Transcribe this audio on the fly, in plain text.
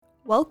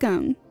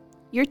Welcome.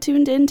 You're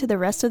tuned in to The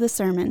Rest of the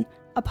Sermon,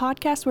 a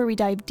podcast where we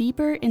dive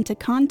deeper into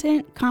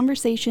content,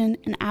 conversation,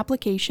 and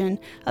application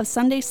of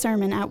Sunday's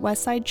sermon at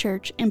Westside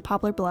Church in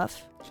Poplar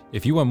Bluff.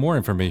 If you want more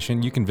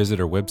information, you can visit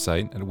our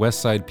website at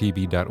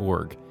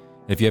westsidepb.org.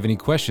 If you have any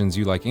questions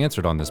you'd like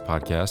answered on this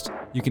podcast,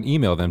 you can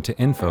email them to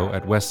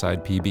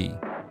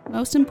info@westsidepb.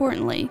 Most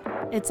importantly,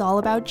 it's all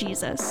about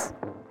Jesus.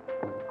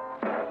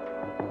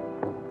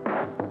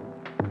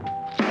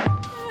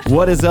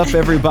 What is up,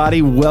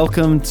 everybody?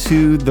 Welcome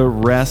to the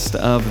rest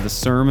of the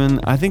sermon.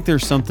 I think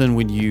there's something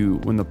when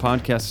the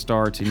podcast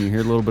starts and you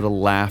hear a little bit of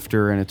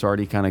laughter and it's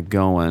already kind of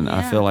going.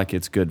 I feel like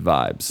it's good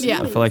vibes.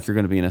 Yeah. I feel like you're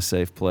going to be in a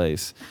safe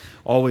place.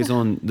 Always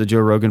on the Joe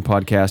Rogan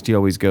podcast, he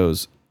always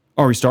goes,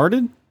 "Are we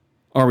started?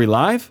 Are we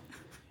live?"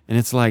 And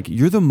it's like,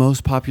 you're the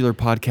most popular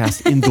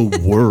podcast in the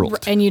world.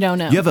 And you don't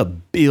know. You have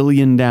 1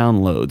 billion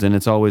downloads, and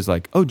it's always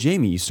like, "Oh,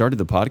 Jamie, you started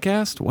the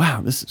podcast?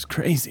 Wow, this is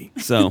crazy."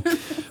 So,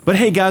 but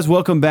hey, guys,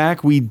 welcome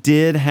back. We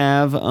did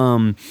have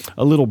a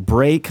little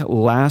break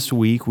last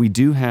week. We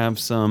do have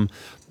some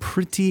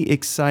pretty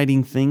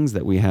exciting things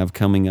that we have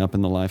coming up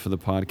in the life of the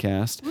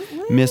podcast.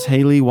 Miss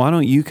Haley, why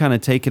don't you kind of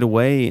take it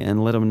away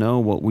and let them know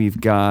what we've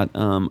got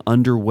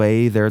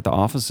underway there at the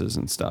offices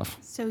and stuff?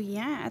 So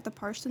at the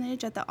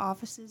parsonage, at the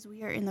offices,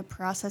 we are in the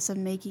process of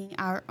making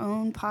our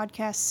own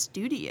podcast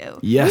studio.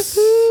 Yes.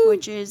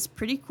 Which is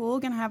pretty cool.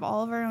 Going to have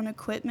all of our own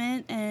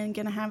equipment and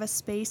going to have a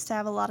space to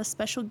have a lot of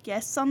special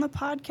guests on the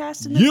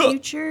podcast in the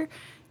future.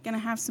 Going to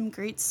have some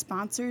great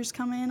sponsors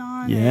come in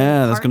on.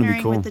 Yeah, and that's going to be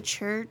partnering cool. with the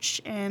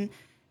church, and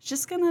it's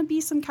just going to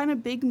be some kind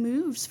of big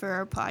moves for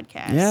our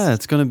podcast. Yeah,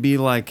 it's going to be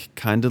like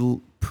kind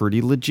of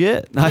pretty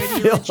legit. I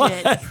feel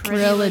like.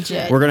 Real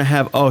legit. We're going to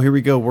have, here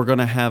we go. We're going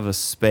to have a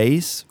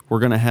space, we're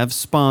going to have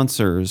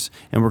sponsors,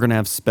 and we're going to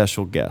have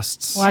special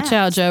guests. Watch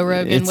out, Joe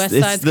Rogan.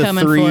 Westside's the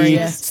coming three, for you.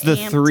 It's the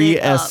Amped three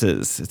it up.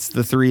 S's. It's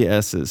the three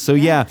S's. So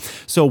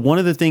so one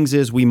of the things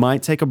is we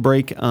might take a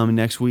break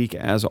next week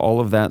as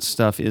all of that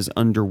stuff is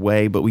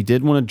underway, but we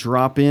did want to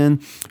drop in,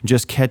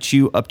 just catch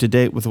you up to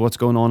date with what's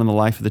going on in the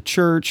life of the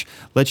church,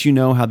 let you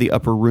know how the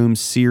Upper Room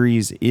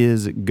series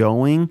is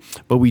going,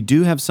 but we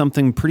do have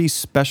something pretty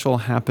special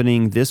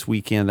happening this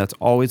weekend. That's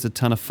always a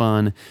ton of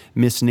fun.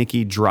 Miss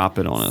Nikki, drop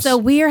it on us. So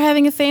we are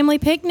having a family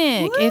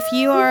picnic. Woo! If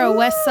you are a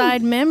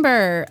Westside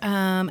member,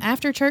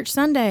 after church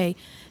Sunday,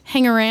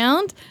 hang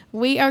around.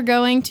 We are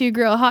going to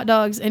grill hot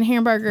dogs and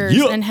hamburgers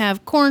and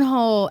have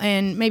cornhole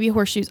and maybe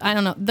horseshoes. I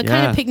don't know. The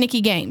kind of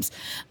picnicky games.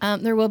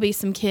 There will be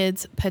some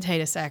kids'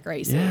 potato sack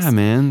races. Yeah,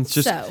 man. It's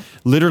just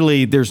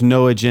literally there's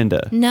no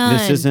agenda. None.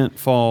 This isn't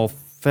fall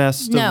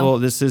festival. No.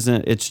 This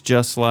isn't, it's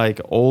just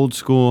like old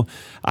school.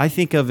 I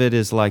think of it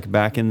as like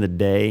back in the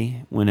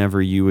day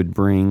whenever you would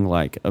bring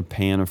like a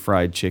pan of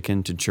fried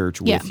chicken to church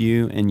with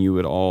you and you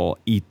would all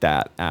eat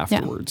that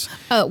afterwards.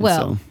 Oh,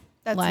 well.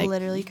 That's like,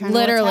 literally kind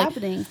of what's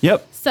happening.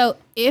 Yep. So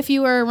if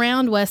you were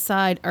around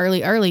Westside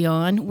early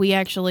on, we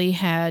actually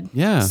had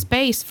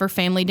space for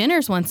family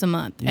dinners once a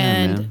month.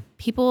 And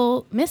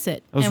people miss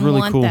it. That was and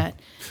really want cool. that.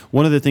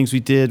 One of the things we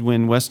did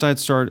when Westside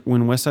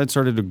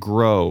started to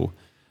grow,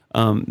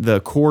 the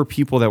core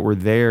people that were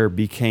there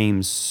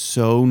became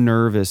so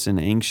nervous and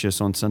anxious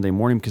on Sunday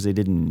morning because they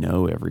didn't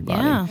know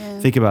everybody. Yeah.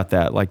 Think about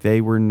that. Like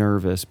they were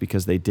nervous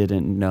because they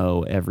didn't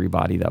know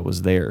everybody that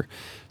was there.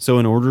 So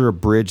in order to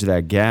bridge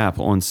that gap,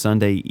 on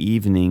Sunday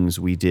evenings,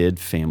 we did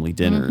family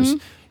dinners.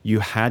 You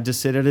had to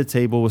sit at a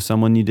table with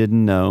someone you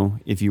didn't know.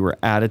 If you were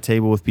at a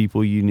table with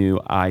people you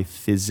knew, I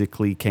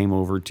physically came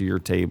over to your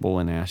table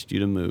and asked you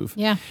to move.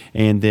 Yeah.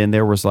 And then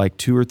there was like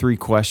 2 or 3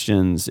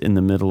 questions in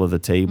the middle of the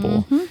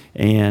table.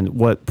 And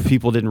what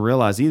people didn't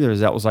realize either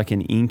is that was like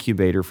an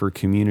incubator for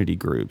community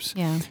groups.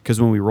 Yeah. Because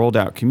when we rolled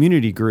out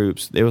community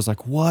groups, it was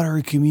like, "What are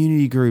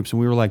community groups?" And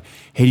we were like,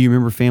 "Hey, do you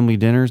remember family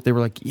dinners?" They were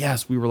like,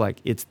 "Yes." We were like,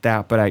 "It's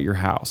that, but at your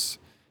house."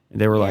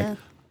 And they were like,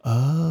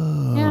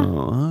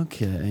 "Oh,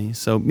 okay."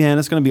 So, man,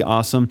 it's going to be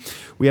awesome.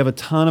 We have a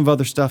ton of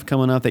other stuff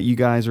coming up that you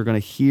guys are going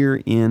to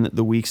hear in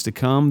the weeks to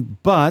come,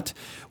 but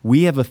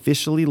we have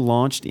officially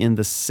launched in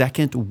the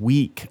second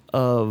week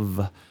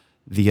of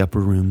the Upper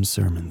Room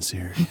Sermon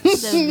Series.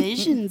 The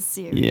Vision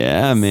Series.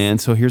 Yeah, man.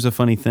 So here's a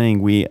funny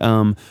thing. We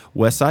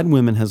Westside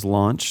Women has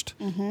launched.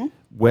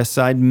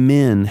 Westside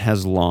Men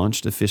has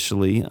launched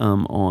officially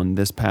on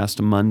this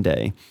past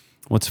Monday.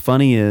 What's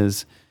funny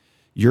is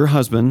your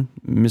husband,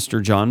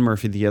 Mr. John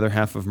Murphy, the other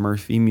half of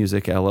Murphy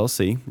Music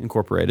LLC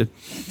Incorporated,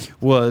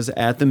 was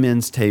at the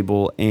men's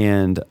table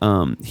and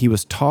he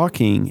was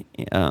talking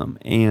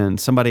and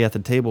somebody at the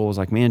table was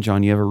like, "Man,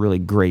 John, you have a really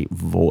great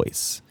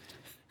voice."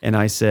 And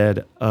I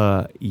said,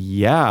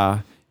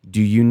 "Yeah.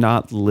 Do you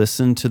not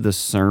listen to the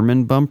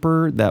sermon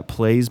bumper that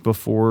plays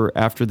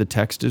after the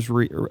text is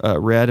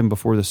read and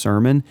before the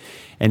sermon?"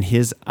 And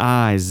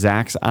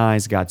Zach's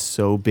eyes got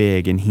so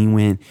big and he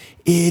went,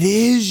 "It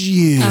is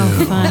you."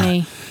 Oh,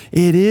 funny.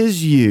 It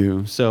is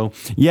you. So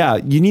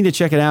you need to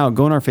check it out.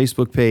 Go on our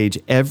Facebook page.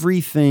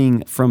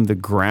 Everything from the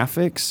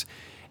graphics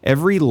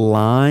Every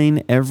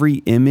line, every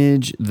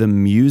image, the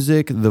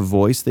music, the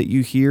voice that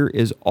you hear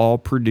is all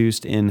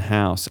produced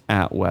in-house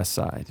at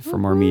Westside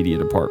from our media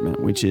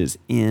department, which is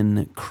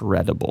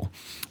incredible,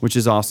 which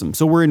is awesome.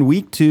 So we're in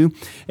week 2,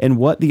 and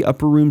what the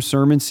Upper Room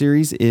Sermon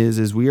Series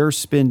is we are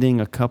spending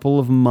a couple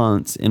of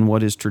months in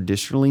what is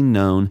traditionally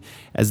known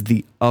as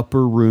the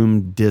Upper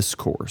Room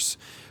Discourse,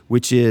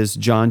 which is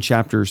John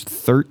chapters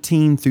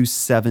 13 through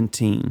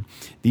 17.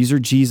 These are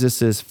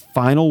Jesus's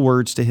final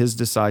words to his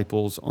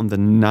disciples on the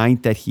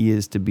night that he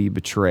is to be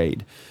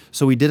betrayed.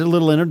 So we did a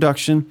little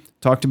introduction,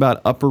 talked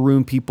about upper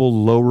room people,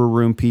 lower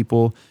room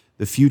people.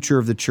 The future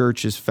of the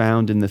church is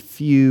found in the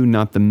few,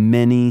 not the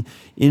many.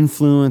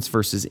 Influence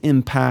versus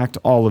impact,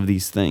 all of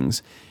these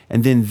things.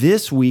 And then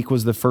this week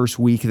was the first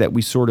week that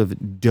we sort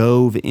of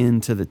dove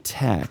into the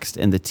text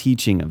and the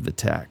teaching of the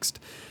text.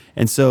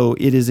 And so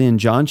it is in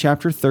John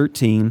chapter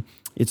 13.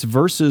 It's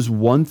verses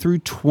 1 through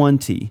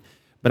 20,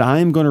 but I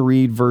am going to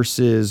read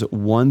verses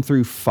 1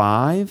 through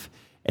 5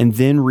 and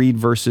then read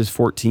verses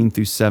 14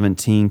 through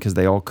 17 because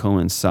they all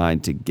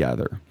coincide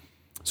together.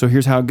 So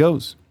here's how it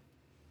goes.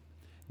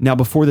 Now,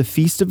 before the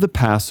feast of the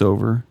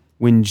Passover,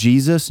 when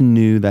Jesus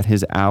knew that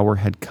his hour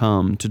had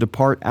come to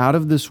depart out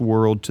of this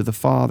world to the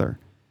Father,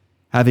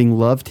 having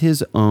loved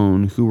his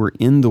own who were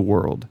in the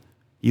world,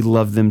 he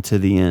loved them to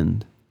the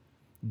end.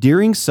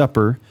 During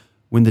supper,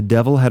 when the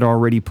devil had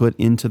already put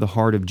into the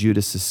heart of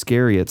Judas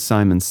Iscariot,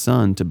 Simon's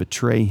son, to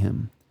betray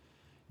him,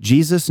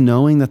 Jesus,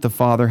 knowing that the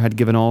Father had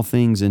given all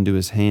things into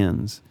his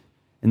hands,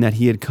 and that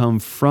he had come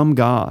from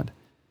God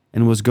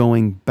and was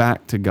going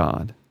back to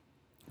God,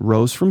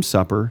 rose from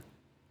supper.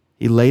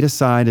 He laid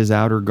aside his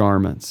outer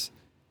garments,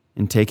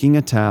 and taking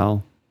a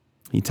towel,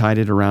 he tied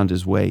it around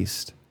his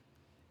waist.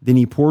 Then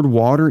he poured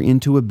water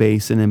into a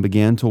basin and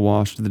began to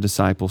wash the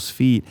disciples'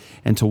 feet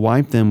and to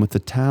wipe them with the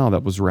towel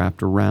that was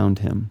wrapped around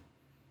him.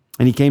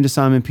 And he came to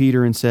Simon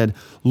Peter and said,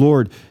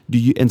 Lord,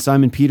 and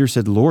Simon Peter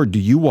said, Lord, do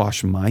you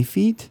wash my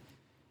feet?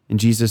 And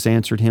Jesus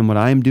answered him, what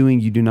I am doing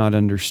you do not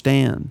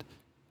understand,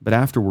 but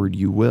afterward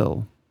you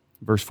will.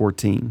 Verse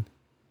 14.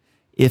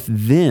 If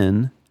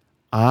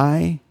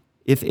I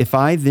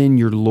then,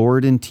 your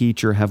Lord and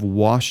teacher, have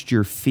washed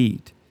your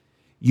feet,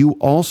 you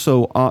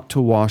also ought to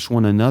wash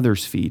one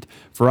another's feet.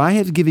 For I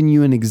have given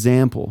you an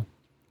example,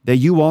 that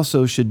you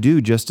also should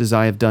do just as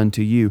I have done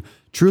to you.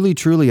 Truly,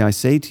 truly, I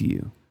say to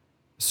you,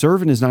 a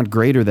servant is not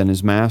greater than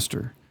his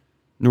master,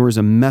 nor is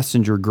a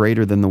messenger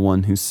greater than the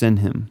one who sent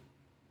him.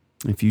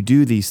 If you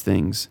do these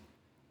things,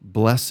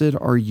 blessed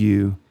are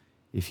you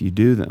if you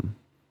do them.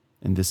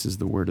 And this is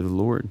the word of the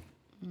Lord.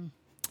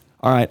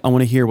 All right, I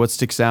want to hear what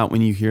sticks out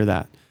when you hear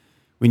that.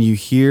 When you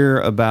hear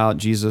about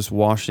Jesus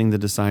washing the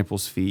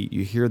disciples' feet,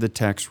 you hear the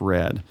text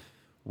read,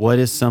 what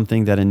is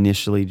something that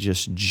initially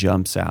just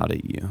jumps out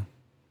at you?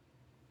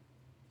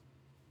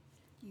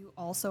 You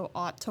also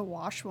ought to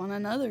wash one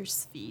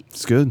another's feet.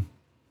 It's good.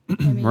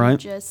 I mean,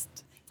 right?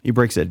 He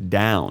breaks it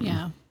down.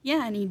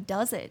 Yeah, and he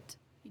does it.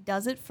 He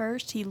does it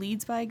first. He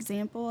leads by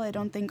example. I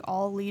don't think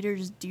all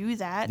leaders do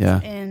that.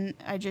 Yeah. And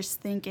I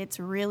just think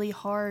it's really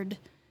hard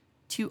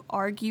to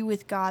argue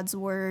with God's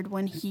word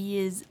when he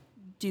is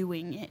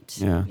doing it.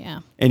 Yeah.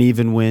 And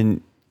even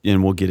when,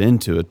 and we'll get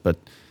into it, but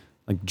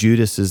like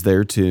Judas is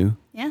there too.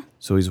 Yeah.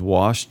 So he's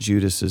washed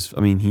Judas's,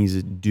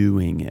 he's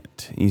doing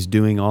it. He's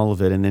doing all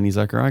of it. And then he's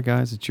like, all right,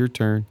 guys, it's your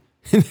turn.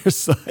 And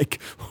there's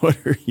like, what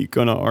are you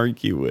going to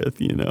argue with,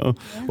 Yeah.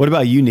 What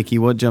about you, Nikki?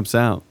 What jumps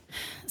out?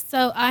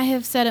 So I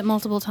have said it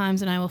multiple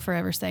times and I will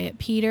forever say it.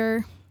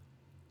 Peter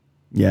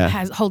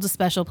holds a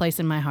special place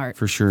in my heart.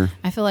 For sure.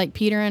 I feel like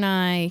Peter and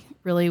I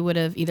really would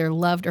have either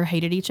loved or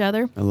hated each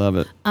other. I love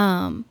it.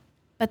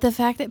 But the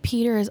fact that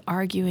Peter is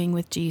arguing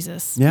with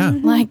Jesus. Yeah.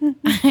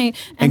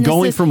 And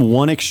going from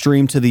one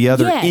extreme to the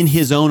other in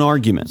his own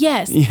argument.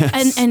 Yes.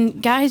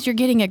 And guys, you're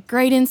getting a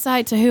great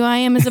insight to who I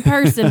am as a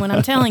person when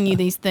I'm telling you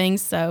these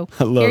things. So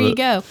here you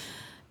go.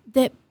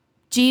 That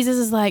Jesus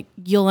is like,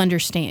 you'll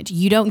understand.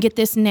 You don't get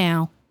this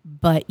now,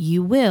 but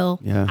you will.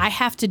 Yeah. I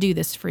have to do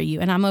this for you.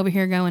 And I'm over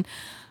here going,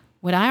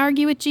 would I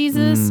argue with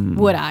Jesus?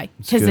 Would I?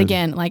 Because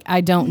again, like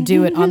I don't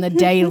do it on the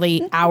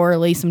daily,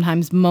 hourly,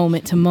 sometimes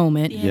moment to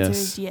moment. The answer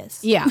is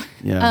yes.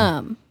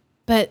 Yeah.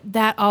 But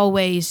that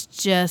always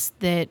just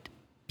that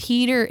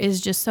Peter is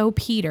just so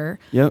Peter.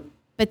 Yep.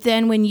 But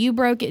then when you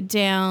broke it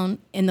down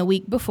in the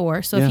week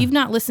before, so if you've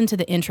not listened to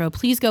the intro,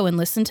 please go and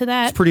listen to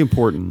that. It's pretty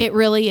important. It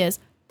really is.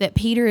 That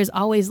Peter is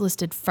always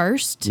listed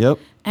first. Yep.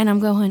 And I'm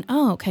going,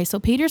 oh, okay. So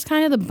Peter's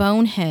kind of the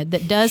bonehead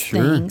that does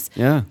things.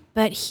 Yeah.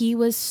 But he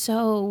was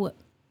so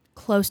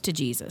close to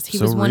Jesus. He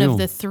So was one real. of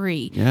the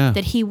three Yeah.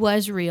 that he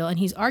was real, and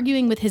he's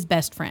arguing with his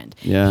best friend.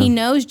 Yeah. He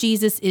knows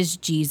Jesus is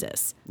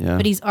Jesus, Yeah.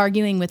 but he's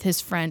arguing with his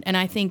friend. And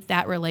I think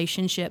that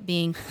relationship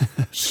being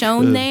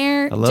shown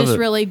there I love just it.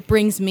 really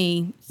brings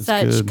me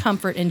such good.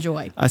 comfort and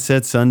joy. I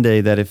said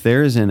Sunday that if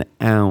there is an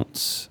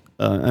ounce,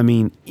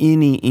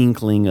 any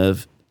inkling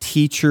of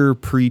teacher,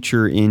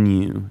 preacher in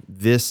you,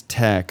 this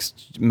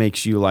text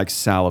makes you like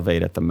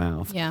salivate at the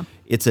mouth. Yeah.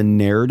 It's a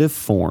narrative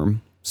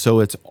form, so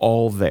it's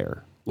all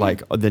there.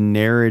 Like the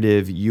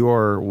narrative, you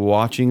are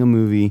watching a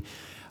movie.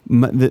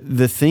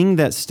 The thing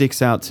that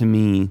sticks out to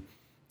me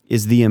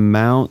is the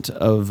amount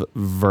of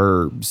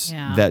verbs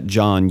that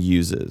John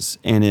uses.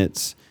 And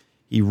it's,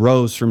 he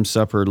rose from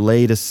supper,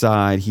 laid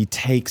aside, he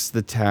takes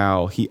the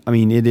towel.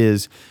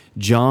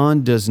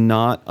 John does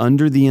not,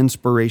 under the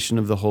inspiration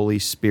of the Holy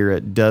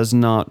Spirit, does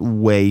not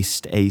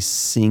waste a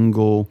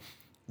single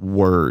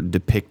word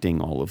depicting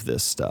all of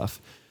this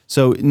stuff.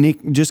 So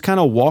Nick, just kind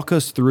of walk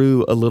us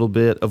through a little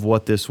bit of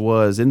what this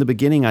was. In the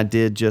beginning, I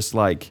did just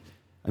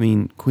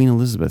Queen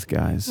Elizabeth,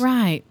 guys.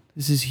 Right.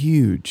 This is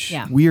huge.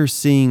 Yeah. We are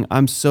seeing, oh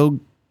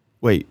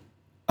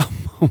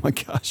my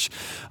gosh.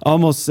 I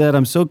almost said,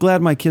 I'm so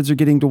glad my kids are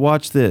getting to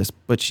watch this,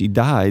 but she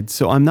died.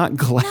 So I'm not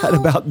glad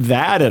about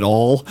that at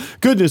all.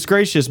 Goodness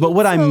gracious. But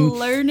what a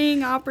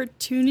learning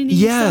opportunity.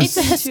 Yes. It's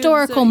a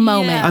historical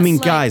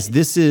moment. Guys,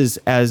 this is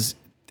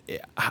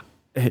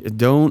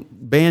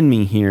don't ban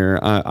me here.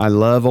 I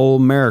love old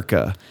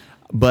America.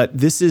 But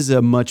this is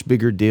a much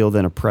bigger deal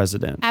than a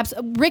president.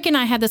 Rick and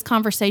I had this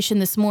conversation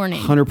this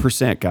morning.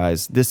 100%,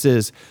 guys. This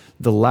is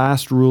the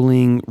last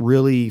ruling,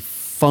 really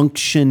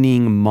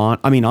functioning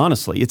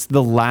honestly, it's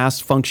the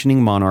last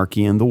functioning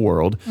monarchy in the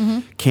world. Mm-hmm.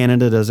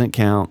 Canada doesn't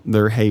count.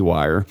 They're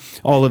haywire.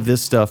 All of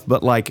this stuff.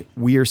 But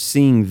we are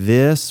seeing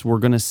this. We're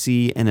going to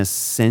see an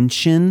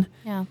ascension.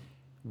 Yeah.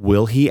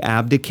 Will he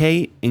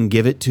abdicate and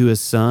give it to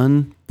his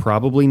son?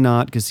 Probably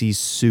not, because he's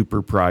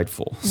super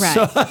prideful.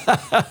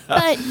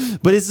 Right.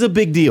 But it's a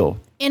big deal.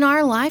 In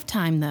our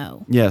lifetime,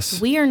 though,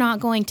 yes, we are not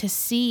going to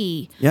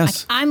see.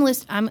 Yes, I'm a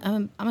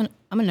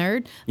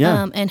nerd.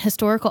 Yeah. And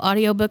historical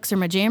audiobooks are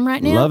my jam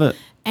right now. Love it.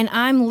 And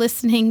I'm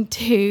listening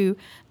to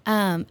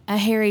a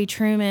Harry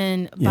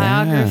Truman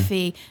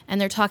biography, and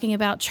they're talking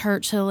about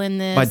Churchill in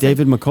this. By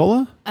David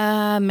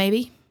McCullough?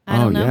 Maybe. I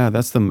don't know. Yeah,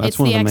 that's one of the main It's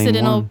the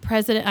accidental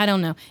president. I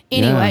don't know.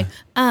 Anyway,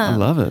 I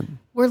love it.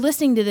 We're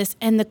listening to this,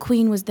 and the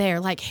Queen was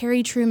there.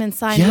 Harry Truman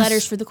signed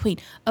letters for the Queen.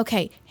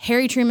 Okay,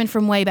 Harry Truman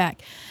from way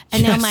back.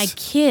 And now my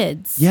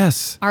kids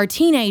are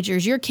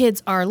teenagers. Your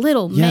kids are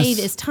little. Maeve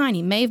is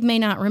tiny. Maeve may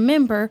not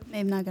remember.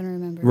 Maeve not going to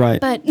remember. Right.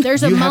 But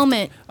there's a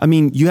moment.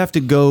 You have to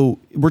go,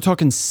 we're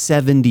talking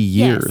 70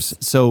 years.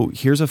 Yes. So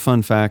here's a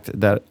fun fact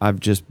that I've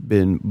just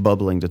been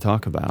bubbling to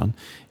talk about.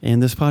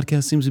 And this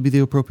podcast seems to be the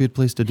appropriate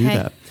place to do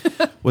that.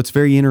 What's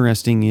very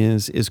interesting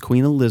is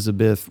Queen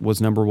Elizabeth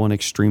was, number one,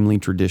 extremely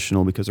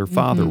traditional because her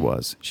father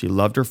was. She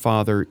loved her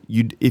father.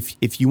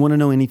 If you want to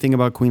know anything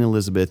about Queen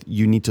Elizabeth,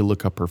 you need to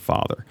look up her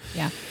father.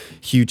 Yeah.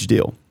 Huge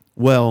deal.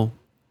 Well,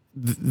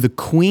 the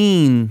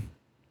Queen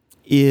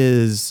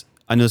is,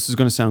 I know this is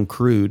going to sound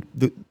crude,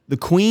 the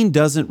Queen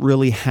doesn't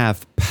really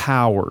have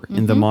power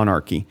in the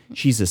monarchy.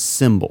 She's a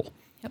symbol.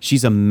 Yep.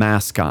 She's a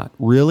mascot.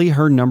 Really,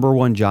 her number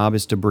one job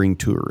is to bring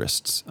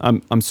tourists.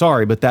 I'm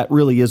sorry, but that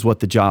really is what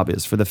the job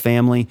is for the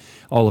family,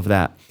 all of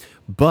that.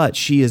 But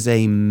she is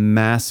a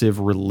massive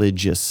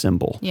religious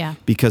symbol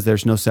because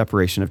there's no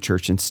separation of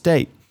church and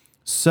state.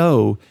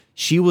 So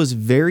she was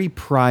very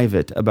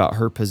private about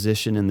her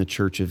position in the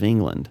Church of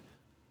England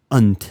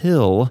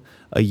until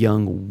a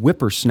young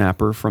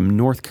whippersnapper from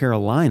North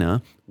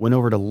Carolina went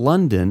over to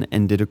London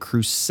and did a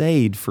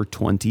crusade for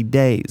 20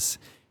 days.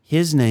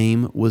 His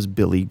name was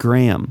Billy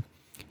Graham.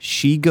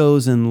 She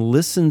goes and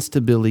listens to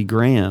Billy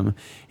Graham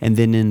and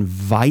then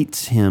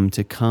invites him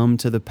to come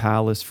to the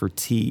palace for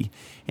tea.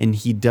 And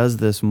he does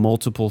this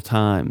multiple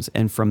times.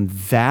 And from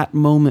that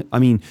moment,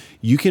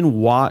 you can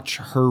watch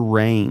her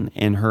reign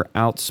and her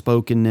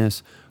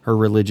outspokenness, her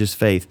religious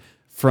faith.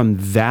 From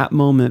that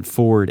moment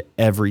forward,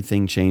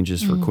 everything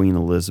changes for Queen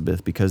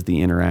Elizabeth because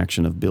the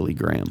interaction of Billy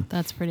Graham.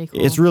 That's pretty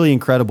cool. It's really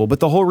incredible. But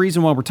the whole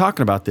reason why we're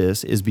talking about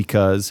this is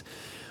because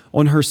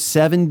on her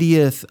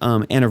 70th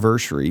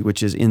anniversary,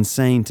 which is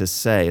insane to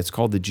say, it's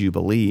called the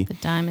Jubilee. The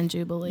Diamond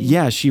Jubilee.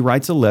 Yeah, she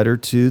writes a letter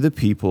to the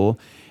people,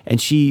 and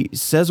she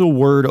says a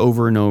word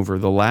over and over.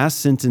 The last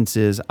sentence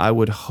is, I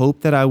would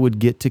hope that I would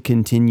get to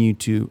continue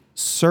to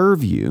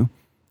serve you.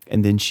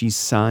 And then she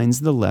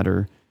signs the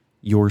letter,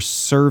 your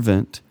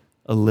servant,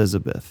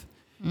 Elizabeth.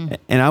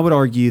 And I would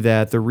argue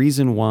that the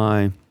reason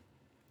why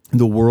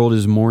the world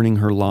is mourning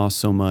her loss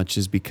so much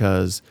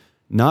is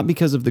not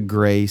because of the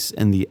grace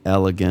and the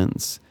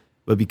elegance,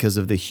 but because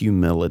of the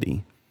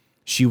humility.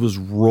 She was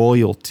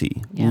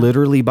royalty,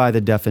 literally by the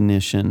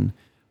definition,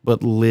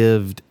 but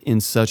lived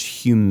in such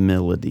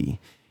humility.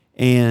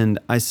 And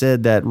I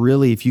said that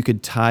really, if you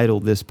could title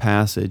this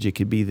passage, it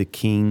could be the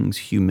King's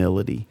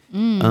humility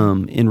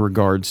in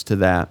regards to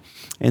that.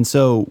 And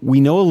so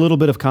we know a little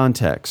bit of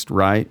context,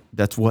 right?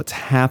 That's what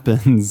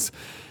happens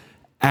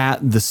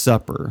at the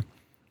supper,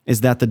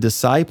 is that the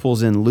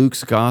disciples in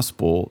Luke's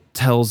gospel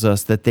tells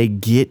us that they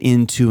get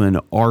into an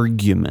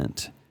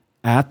argument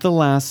at the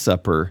Last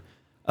Supper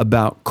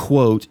about,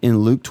 quote, in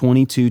Luke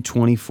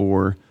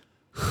 22:24,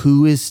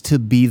 who is to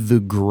be the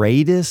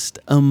greatest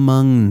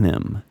among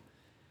them.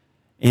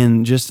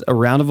 And just a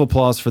round of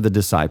applause for the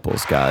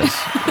disciples, guys,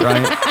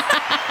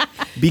 right?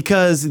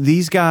 Because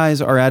these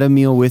guys are at a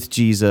meal with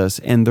Jesus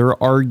and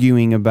they're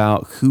arguing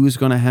about who's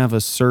going to have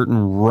a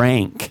certain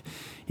rank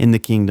in the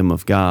kingdom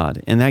of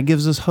God. And that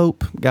gives us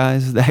hope,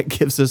 guys. That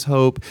gives us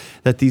hope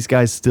that these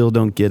guys still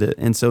don't get it.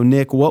 And so,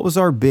 Nick, what was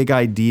our big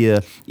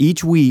idea?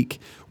 Each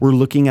week, we're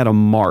looking at a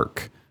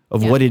mark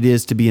of what it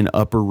is to be an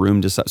upper room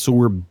disciple. So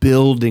we're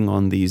building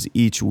on these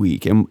each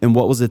week. And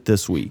what was it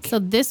this week? So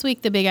this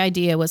week, the big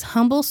idea was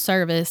humble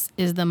service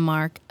is the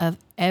mark of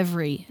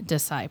every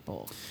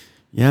disciple.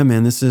 Yeah,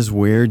 man, this is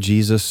where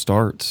Jesus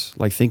starts.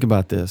 Like, think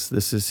about this.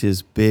 This is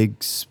his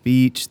big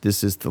speech.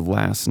 This is the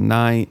last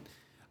night.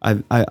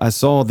 I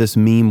saw this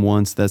meme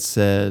once that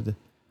said,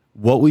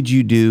 what would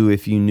you do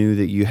if you knew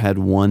that you had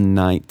one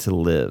night to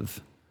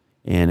live?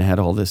 And it had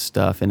all this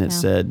stuff. And it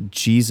said,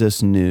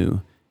 Jesus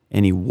knew,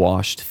 and he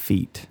washed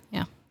feet.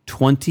 Yeah.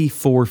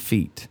 24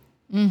 feet.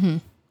 Mm-hmm.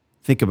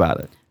 Think about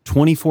it.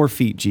 24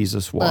 feet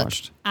Jesus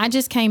washed. Look, I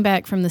just came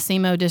back from the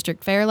SEMO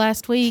District Fair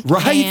last week.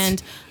 Right.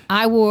 And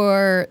I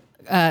wore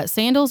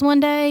sandals one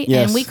day,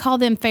 and we call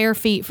them fair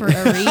feet for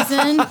a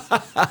reason.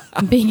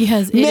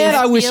 Because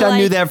I wish I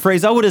knew that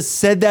phrase. I would have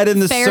said that in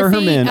the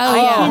sermon. Feet? Oh,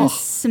 yeah. You can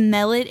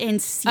smell it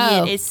and see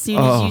it as soon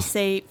as you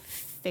say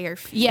fair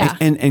feet. Yeah.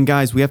 And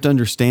guys, we have to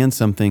understand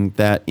something,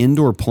 that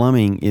indoor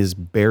plumbing is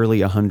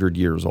barely 100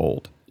 years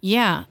old.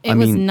 Yeah, it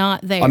was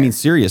not there. I mean,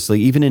 seriously,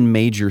 even in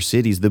major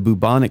cities, the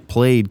bubonic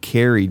plague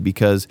carried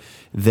because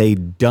they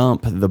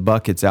dump the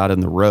buckets out in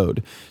the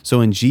road.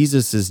 So in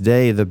Jesus's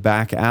day, the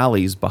back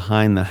alleys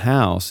behind the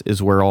house is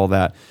where all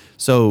that.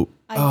 So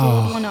I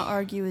did want to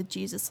argue with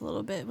Jesus a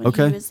little bit when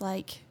he was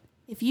like,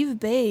 if you've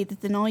bathed,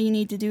 then all you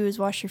need to do is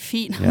wash your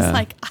feet. And I was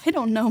like, I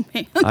don't know,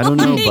 man. I don't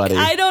know, buddy.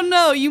 I don't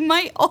know. You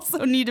might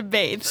also need to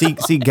bathe.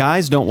 See,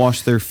 guys don't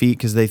wash their feet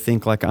because they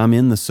think like I'm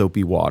in the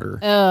soapy water.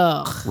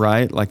 Ugh.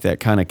 Right? Like that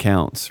kind of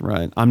counts,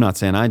 right? I'm not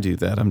saying I do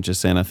that. I'm just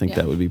saying I think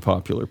that would be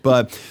popular.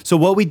 But so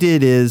what we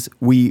did is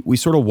we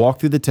sort of walked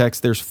through the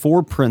text. There's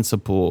 4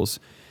 principles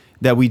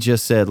that we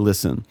just said,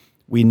 listen,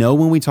 we know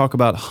when we talk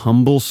about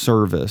humble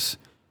service,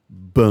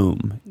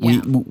 boom,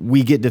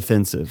 we get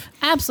defensive.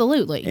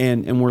 Absolutely.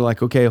 And we're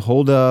like, okay,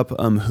 hold up.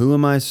 Who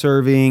am I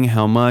serving?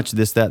 How much?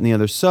 This, that, and the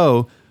other.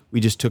 So we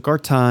just took our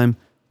time.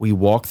 We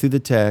walked through the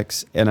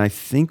text, and I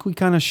think we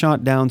kind of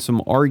shot down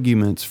some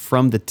arguments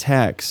from the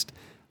text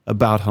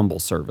about humble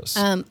service.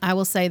 I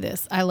will say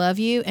this. I love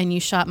you, and you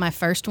shot my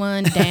first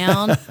one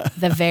down.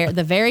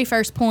 The very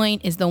first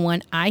point is the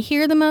one I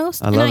hear the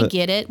most, and I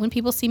get it. When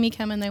people see me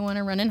coming, they want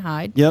to run and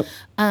hide. Yep.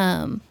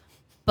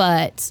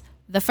 But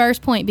the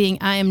first point being,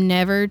 I am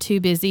never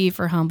too busy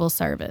for humble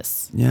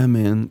service. Yeah,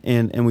 man.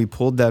 And we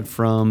pulled that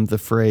from the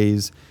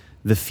phrase,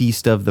 the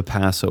feast of the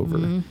Passover.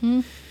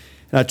 Mm-hmm.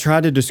 And I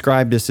tried to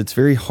describe this. It's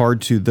very hard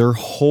to. Their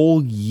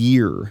whole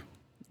year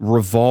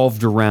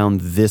revolved around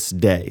this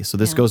day. So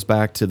this goes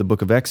back to the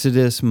book of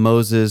Exodus.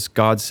 Moses,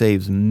 God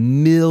saves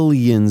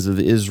millions of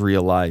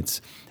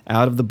Israelites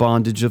out of the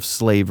bondage of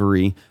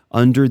slavery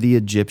under the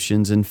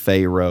Egyptians and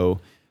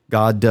Pharaoh.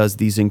 God does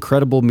these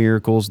incredible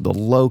miracles, the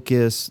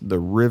locusts, the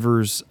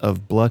rivers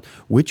of blood.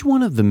 Which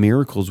one of the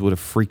miracles would have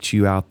freaked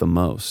you out the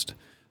most?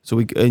 So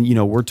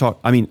we're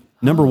talking, I mean,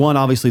 number one,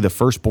 obviously the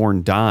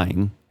firstborn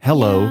dying.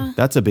 Hello,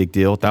 that's a big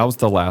deal. That was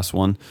the last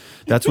one.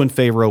 That's when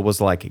Pharaoh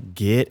was like,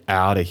 get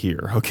out of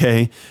here,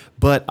 okay?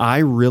 But I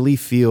really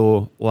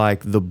feel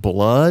like the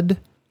blood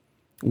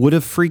would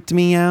have freaked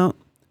me out.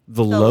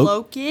 The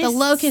locusts? The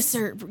locusts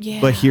are,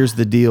 But here's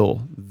the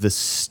deal, the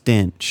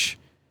stench.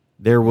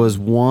 There was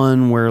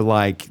one where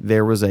like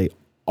there was a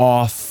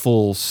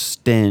awful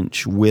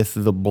stench with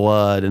the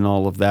blood and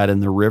all of that in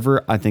the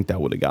river. I think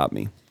that would have got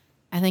me.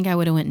 I think I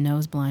would have went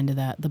nose blind to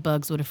that. The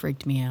bugs would have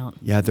freaked me out.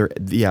 Yeah,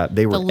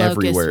 they were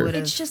everywhere.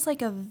 It's just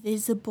like a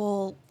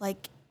visible,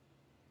 like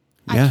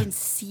I can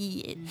see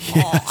it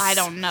all. I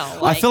don't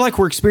know. I feel like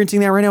we're experiencing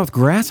that right now with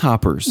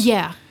grasshoppers.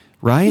 Yeah.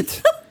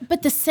 Right?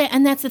 But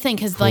and that's the thing,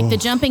 because like the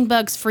jumping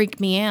bugs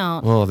freak me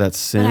out. Oh, that's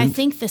sin. But I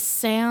think the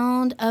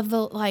sound of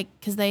the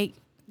because they.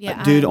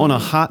 Yeah, dude, on a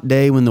hot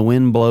day when the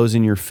wind blows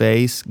in your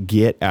face,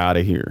 get out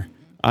of here.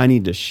 I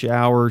need to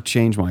shower,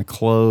 change my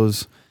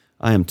clothes.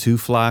 I am too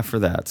fly for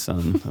that,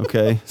 son.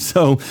 Okay?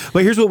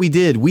 But here's what we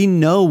did. We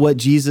know what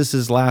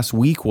Jesus's last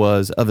week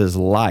was of his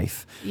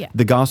life. Yeah.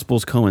 The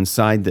Gospels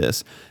coincide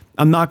this.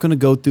 I'm not going to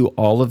go through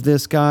all of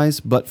this,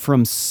 guys, but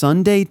from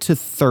Sunday to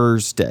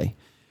Thursday,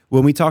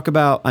 when we talk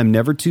about I'm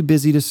never too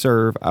busy to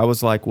serve, I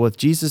was like, well, if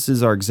Jesus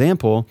is our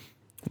example,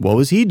 what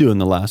was he doing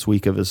the last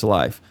week of his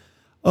life?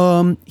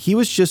 He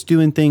was just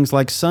doing things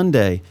like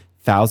Sunday,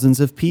 thousands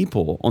of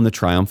people on the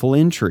triumphal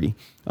entry.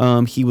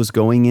 He was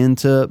going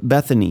into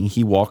Bethany.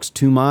 He walks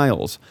 2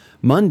 miles.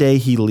 Monday,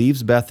 he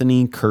leaves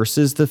Bethany,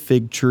 curses the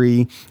fig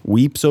tree,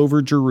 weeps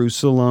over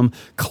Jerusalem,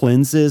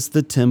 cleanses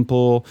the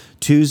temple.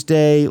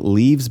 Tuesday,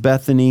 leaves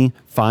Bethany,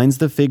 finds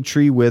the fig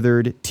tree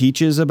withered,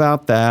 teaches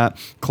about that.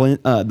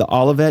 The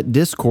Olivet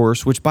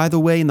Discourse, which, by the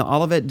way, in the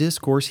Olivet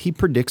Discourse, he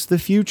predicts the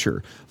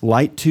future.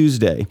 Light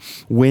Tuesday.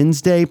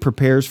 Wednesday,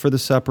 prepares for the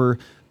supper.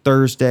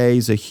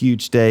 Thursday's a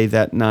huge day.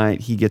 That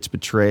night, he gets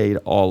betrayed,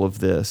 all of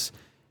this.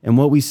 And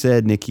what we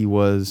said, Nikki,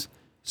 was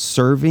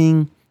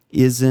serving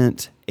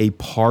isn't a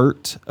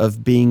part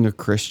of being a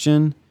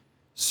Christian.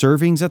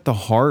 Serving's at the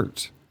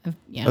heart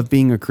of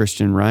being a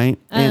Christian, right?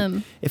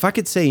 And if I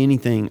could say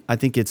anything, I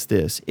think it's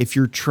this. If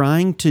you're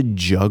trying to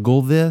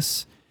juggle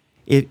this,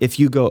 if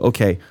you go,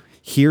 okay,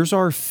 here's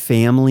our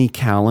family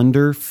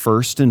calendar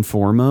first and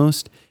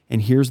foremost,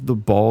 and here's the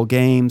ball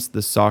games,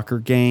 the soccer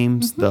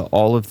games, the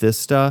all of this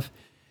stuff,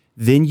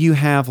 then you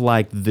have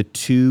like the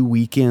 2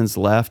 weekends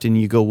left, and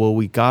you go, well,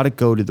 we got to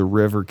go to the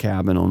river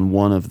cabin on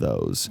one of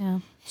those. Yeah.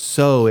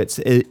 So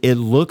it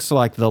looks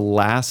like the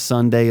last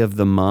Sunday of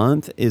the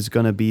month is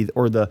going to be,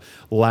 or the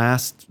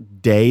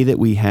last day that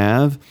we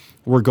have,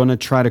 we're going to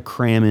try to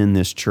cram in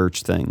this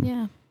church thing.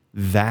 Yeah.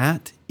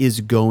 That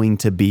is going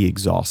to be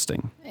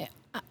exhausting.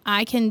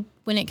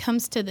 When it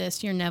comes to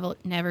this, you're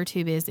never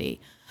too busy.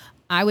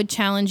 I would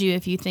challenge you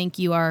if you think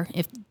you are,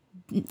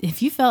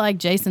 if you felt like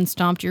Jason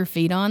stomped your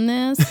feet on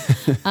this,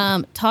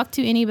 talk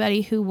to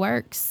anybody who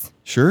works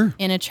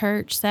in a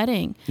church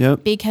setting.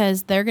 Yep.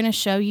 Because they're going to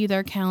show you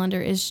their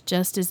calendar is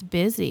just as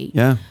busy.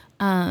 Yeah.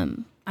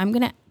 I'm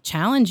going to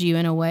challenge you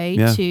in a way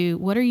to,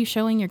 what are you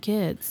showing your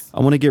kids?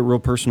 I want to get real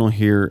personal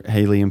here,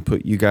 Haley, and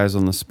put you guys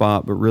on the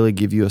spot, but really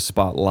give you a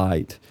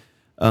spotlight.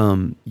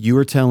 You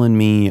were telling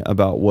me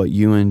about what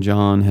you and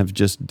John have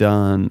just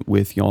done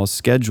with y'all's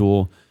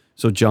schedule,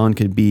 so John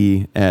could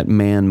be at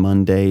Man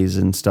Mondays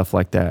and stuff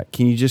like that.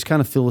 Can you just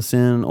kind of fill us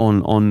in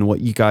on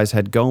what you guys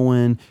had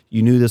going?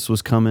 You knew this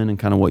was coming and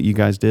kind of what you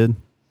guys did?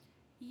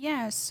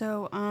 Yeah,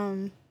 so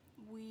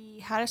we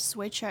had a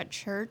switch at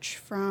church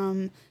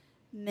from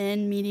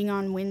men meeting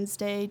on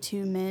Wednesday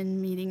to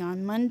men meeting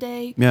on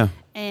Monday. Yeah.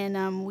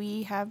 And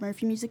we have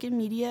Murphy Music and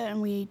Media,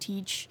 and we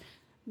teach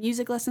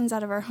music lessons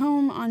out of our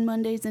home on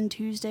Mondays and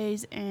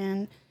Tuesdays,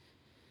 and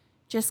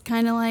just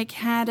kind of like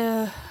had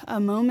a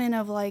moment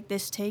of like,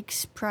 this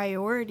takes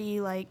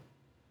priority. Like,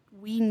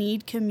 we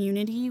need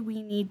community.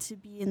 We need to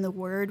be in the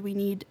Word. We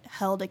need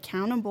held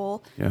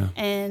accountable. Yeah.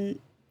 And,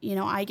 you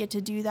know, I get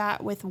to do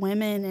that with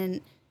women,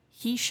 and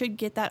he should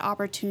get that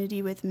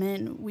opportunity with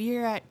men. We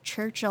are at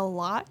church a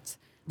lot,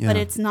 but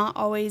it's not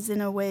always in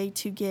a way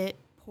to get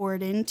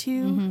poured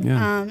into. Mm-hmm.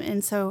 Yeah.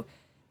 And so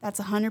that's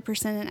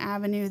 100% an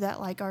avenue that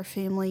like our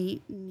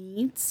family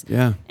needs.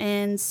 Yeah.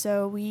 And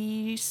so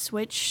we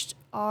switched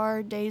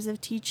our days of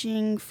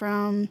teaching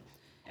from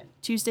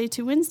Tuesday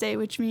to Wednesday,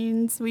 which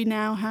means we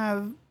now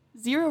have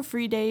 0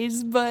 free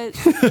days, but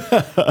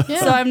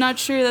so I'm not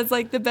sure that's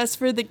like the best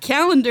for the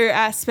calendar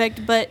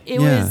aspect, but it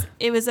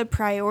was a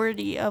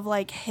priority of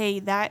like, hey,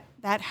 that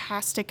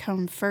has to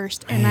come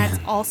first. And that's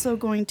also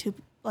going to,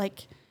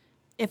 like,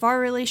 if our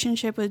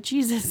relationship with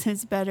Jesus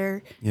is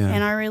better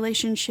and our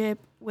relationship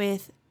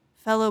with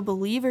fellow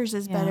believers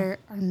is better,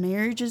 our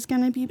marriage is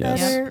going to be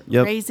better.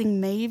 Yep.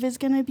 Raising Maeve is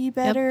going to be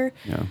better.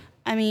 Yep. Yeah.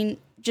 I mean,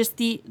 just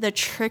the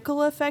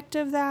trickle effect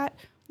of that,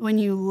 when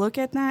you look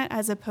at that,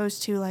 as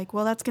opposed to like,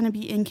 well, that's going to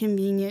be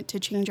inconvenient to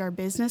change our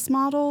business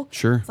model.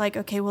 Sure. It's like,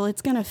 okay, well,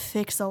 it's going to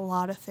fix a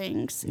lot of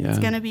things. Yeah. It's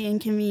going to be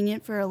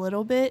inconvenient for a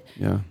little bit.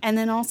 Yeah. And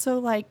then also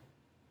like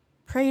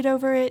prayed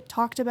over it,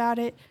 talked about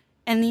it.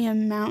 And the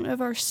amount of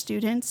our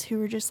students who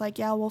were just like,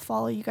 yeah, we'll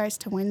follow you guys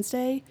to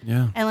Wednesday.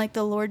 Yeah. And like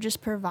the Lord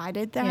just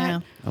provided that. Yeah.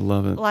 I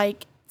love it.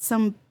 Like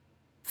some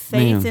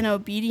faith and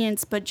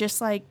obedience, but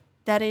just like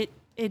that it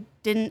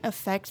didn't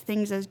affect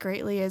things as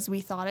greatly as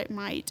we thought it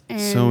might. And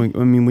so,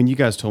 I mean, when you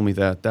guys told me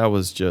that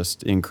was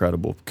just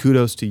incredible.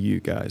 Kudos to you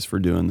guys for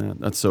doing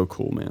that. That's so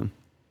cool, man.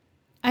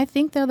 I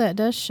think, though, that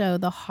does show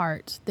the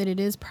heart, that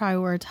it is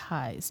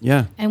prioritized.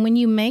 Yeah. And when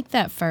you make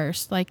that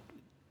first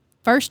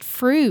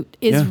fruit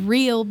is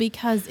real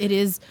because it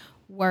is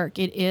work.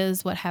 It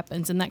is what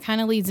happens. And that kind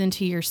of leads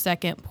into your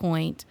second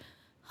point.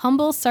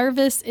 Humble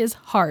service is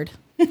hard.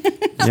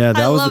 Yeah,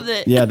 that loved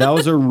it. Yeah, that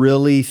was a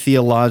really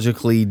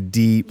theologically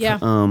deep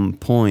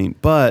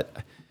point. But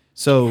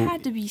so it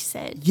had to be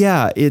said.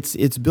 Yeah,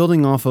 it's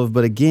building off of,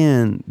 but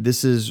again,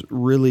 this is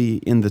really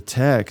in the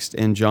text,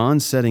 and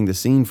John's setting the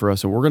scene for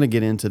us, and we're going to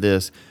get into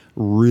this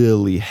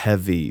really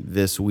heavy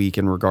this week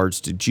in regards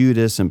to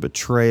Judas and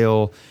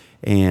betrayal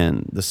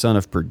and the son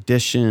of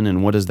perdition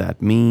and what does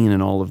that mean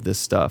and all of this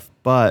stuff.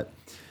 But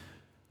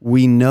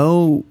we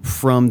know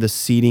from the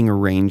seating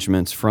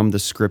arrangements, from the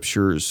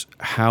scriptures,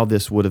 how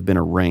this would have been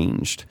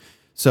arranged.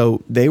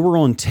 So they were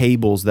on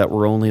tables that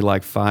were only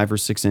like 5 or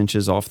 6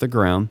 inches off the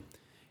ground,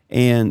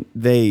 and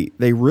they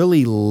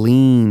really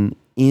lean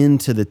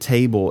into the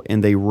table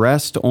and they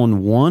rest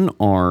on one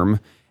arm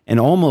and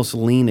almost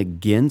lean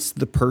against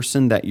the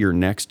person that you're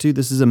next to.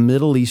 This is a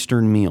Middle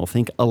Eastern meal.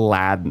 Think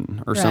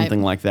Aladdin or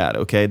something like that,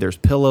 okay? There's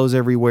pillows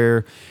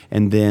everywhere,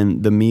 and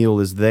then the meal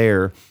is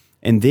there.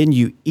 And then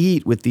you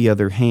eat with the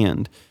other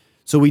hand.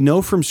 So we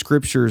know from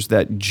scriptures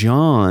that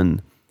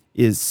John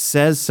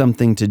says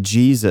something to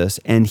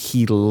Jesus, and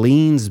he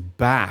leans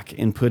back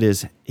and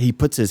he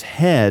puts his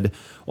head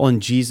on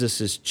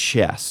Jesus's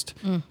chest.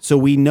 So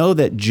we know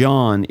that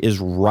John is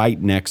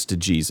right next to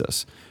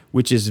Jesus,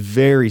 which is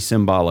very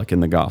symbolic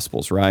in the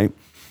Gospels, right?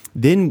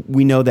 Then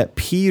we know that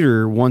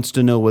Peter wants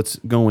to know what's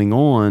going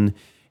on,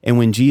 and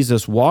when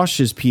Jesus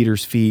washes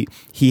Peter's feet,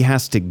 he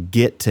has to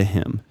get to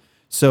him.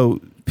 So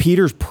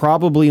Peter's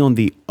probably on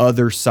the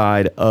other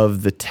side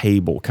of the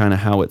table, kind of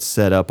how it's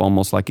set up,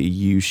 almost like a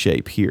U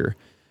shape here.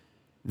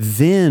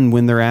 Then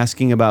when they're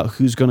asking about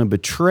who's going to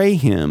betray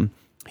him,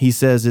 he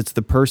says, it's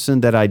the person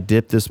that I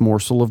dip this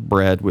morsel of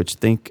bread, which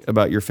think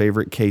about your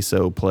favorite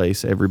queso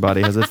place.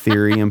 Everybody has a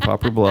theory in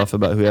Poplar Bluff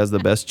about who has the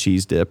best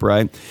cheese dip,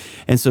 right?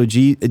 And so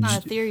it's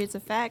not a theory, it's a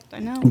fact, I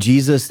know.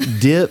 Jesus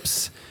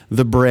dips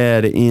the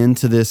bread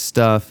into this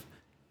stuff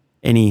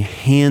and he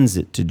hands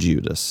it to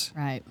Judas.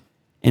 Right.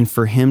 And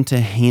for him to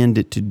hand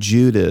it to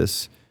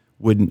Judas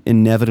would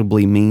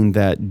inevitably mean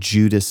that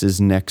Judas is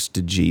next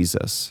to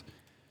Jesus.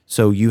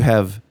 So you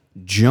have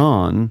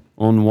John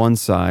on one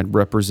side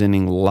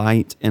representing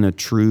light and a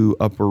true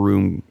upper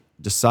room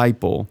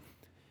disciple.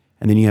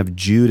 And then you have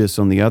Judas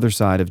on the other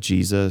side of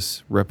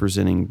Jesus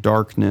representing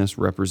darkness,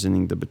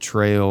 representing the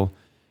betrayal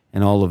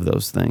and all of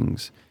those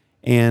things.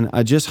 And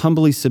I just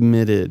humbly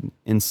submitted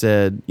and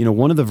said,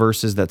 one of the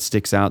verses that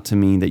sticks out to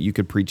me that you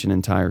could preach an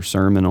entire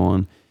sermon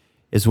on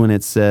is when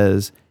it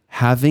says,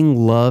 having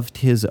loved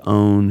his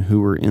own who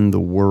were in the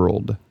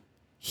world,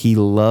 he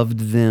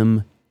loved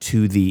them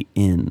to the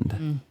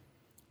end.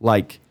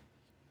 Like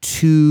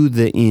to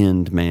the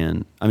end,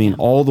 man. I mean,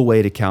 all the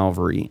way to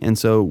Calvary. And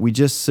so we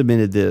just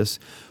submitted this.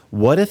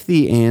 What if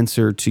the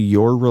answer to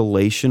your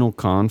relational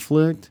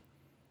conflict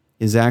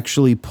is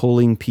actually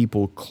pulling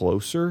people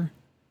closer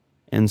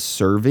and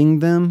serving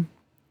them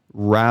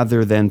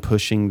rather than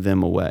pushing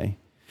them away?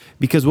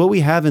 Because what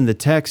we have in the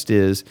text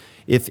is,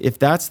 if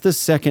that's the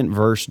second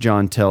verse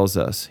John tells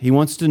us, he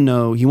wants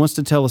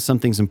to tell us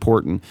something's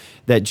important,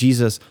 that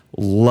Jesus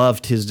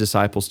loved his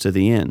disciples to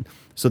the end.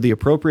 So the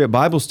appropriate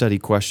Bible study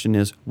question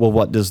is, well,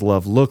 what does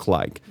love look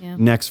like? Yeah.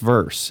 Next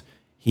verse,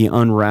 he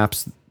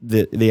unwraps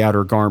the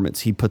outer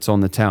garments, he puts on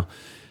the towel.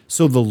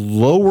 So the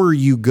lower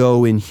you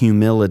go in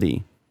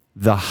humility,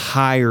 the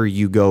higher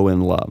you go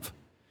in love.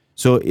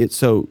 So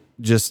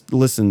just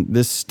listen,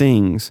 this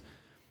stings,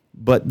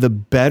 but the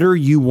better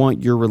you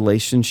want your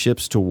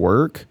relationships to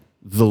work,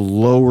 the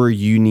lower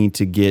you need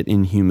to get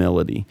in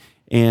humility.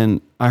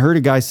 And I heard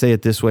a guy say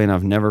it this way, and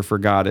I've never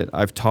forgot it.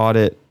 I've taught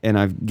it, and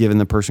I've given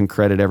the person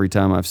credit every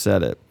time I've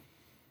said it.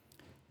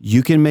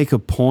 You can make a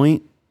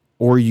point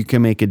or you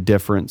can make a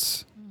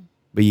difference,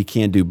 but you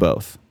can't do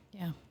both.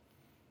 Yeah.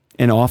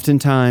 And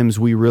oftentimes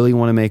we really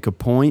want to make a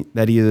point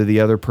that either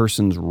the other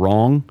person's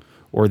wrong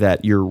or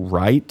that you're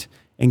right.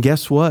 And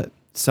guess what?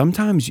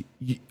 Sometimes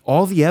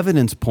all the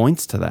evidence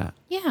points to that.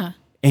 Yeah.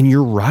 And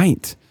you're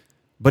right.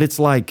 But it's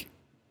like,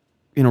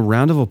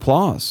 round of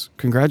applause.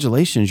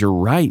 Congratulations, you're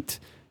right.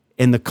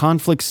 And the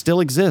conflict still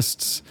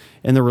exists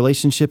and the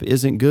relationship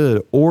isn't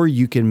good, or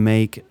you can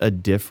make a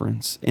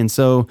difference. And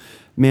so,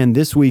 man,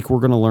 this week we're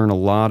going to learn a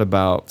lot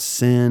about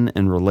sin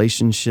and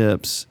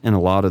relationships and a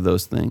lot of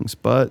those things.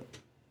 But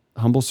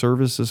humble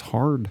service is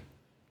hard.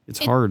 It's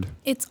hard.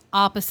 It's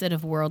opposite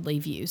of worldly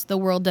views. The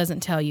world doesn't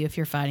tell you if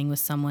you're fighting with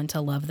someone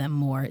to love them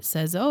more. It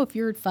says, if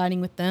you're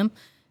fighting with them,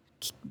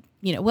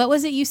 what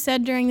was it you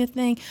said during the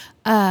thing?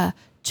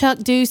 Chuck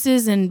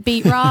deuces and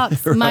beat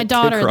rocks. Right, my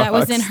daughter, that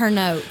was in her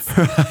notes.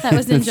 That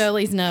was in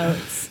Jolie's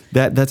notes.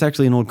 That's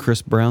actually an old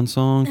Chris Brown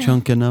song,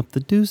 chunking up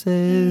the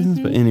deuces.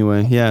 Mm-hmm. But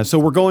anyway, yeah. So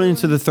we're going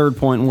into the third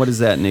point. And what is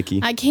that,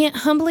 Nikki? I can't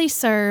humbly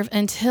serve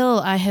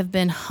until I have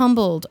been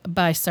humbled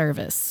by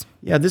service.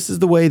 Yeah, this is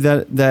the way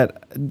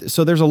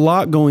so there's a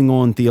lot going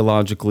on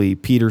theologically,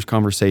 Peter's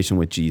conversation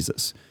with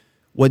Jesus.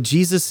 What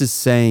Jesus is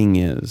saying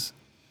is,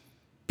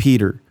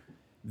 Peter,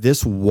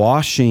 this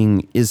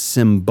washing is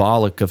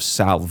symbolic of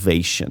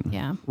salvation.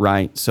 Yeah.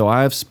 Right? So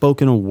I have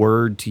spoken a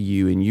word to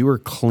you and you are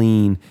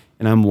clean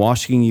and I'm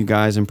washing you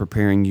guys and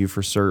preparing you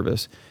for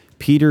service.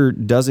 Peter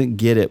doesn't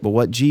get it, but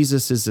what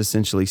Jesus is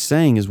essentially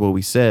saying is what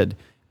we said.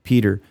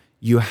 Peter,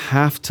 you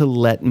have to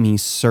let me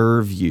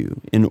serve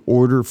you in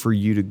order for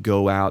you to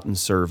go out and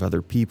serve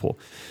other people.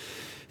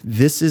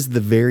 This is the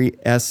very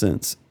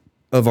essence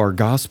of our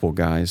gospel,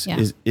 guys,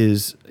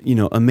 is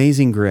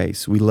Amazing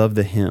Grace. We love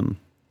the hymn.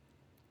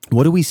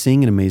 What do we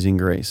sing in Amazing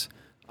Grace?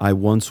 I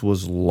once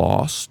was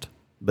lost,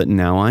 but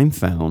now I'm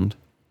found,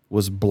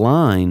 was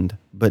blind,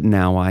 but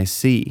now I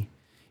see.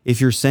 If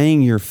you're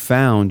saying you're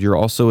found, you're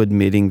also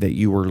admitting that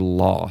you were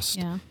lost.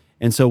 Yeah.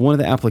 And so one of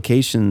the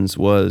applications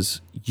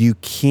was you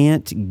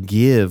can't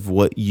give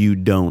what you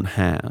don't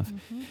have.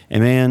 Mm-hmm.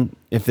 And man,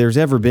 if there's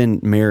ever been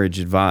marriage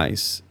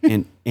advice,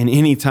 and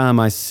any time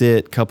I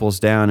sit couples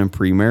down in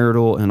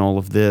premarital and all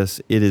of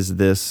this, it is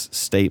this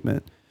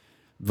statement.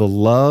 The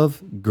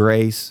love,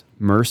 grace,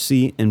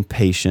 mercy, and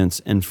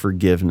patience and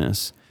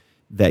forgiveness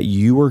that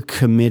you are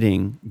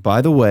committing,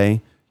 by the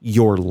way,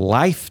 your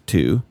life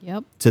to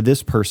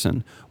this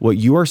person. What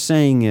you are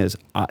saying is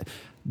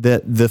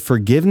the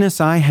forgiveness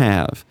I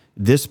have,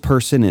 this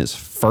person is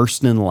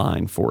first in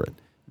line for it.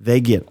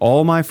 They get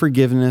all my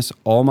forgiveness,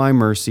 all my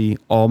mercy,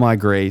 all my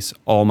grace,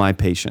 all my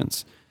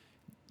patience.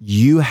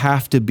 You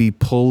have to be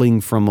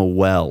pulling from a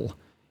well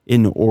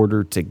in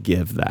order to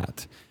give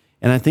that.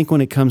 And I think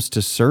when it comes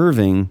to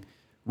serving,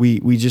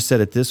 we just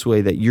said it this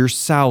way, that your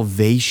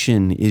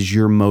salvation is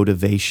your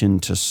motivation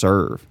to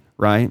serve,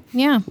 right?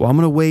 Yeah. Well, I'm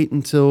going to wait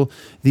until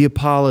the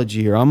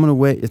apology, or I'm going to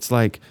wait. It's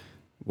like,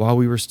 while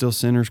we were still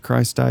sinners,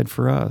 Christ died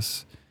for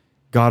us.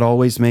 God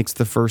always makes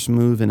the first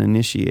move and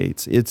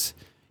initiates.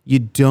 You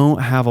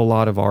don't have a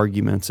lot of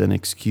arguments and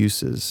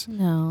excuses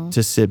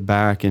to sit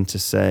back and to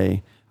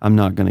say, I'm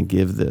not going to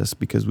give this,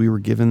 because we were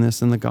given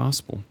this in the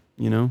gospel,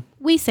 you know?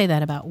 We say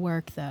that about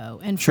work,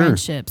 though, and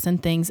friendships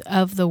and things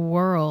of the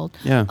world.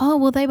 Yeah. Oh,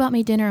 well, they bought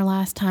me dinner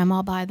last time.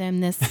 I'll buy them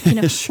this. You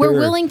know, we're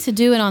willing to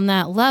do it on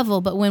that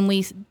level, but when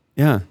we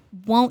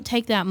won't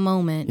take that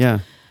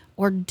moment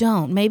or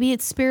don't, maybe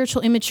it's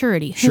spiritual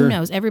immaturity. Who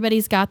knows?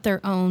 Everybody's got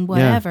their own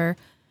whatever.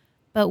 Yeah.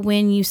 But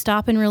when you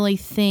stop and really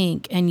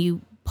think and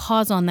you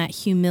pause on that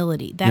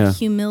humility,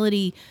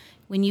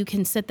 when you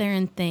can sit there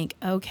and think,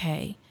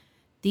 okay,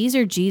 these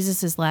are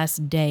Jesus's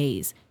last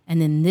days,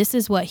 and then this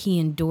is what he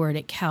endured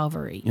at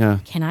Calvary. Yeah.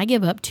 Can I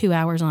give up 2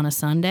 hours on a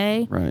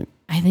Sunday? Right.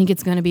 I think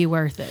it's going to be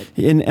worth it.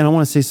 And I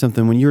want to say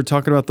something. When you were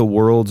talking about the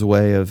world's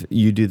way of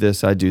you do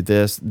this, I do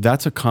this,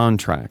 that's a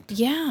contract.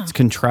 Yeah. It's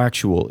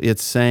contractual.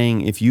 It's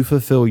saying, if you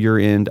fulfill your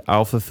end,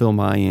 I'll fulfill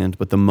my end.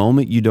 But the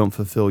moment you don't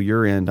fulfill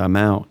your end, I'm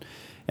out.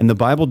 And the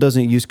Bible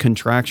doesn't use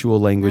contractual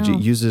language. No.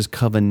 It uses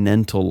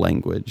covenantal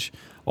language.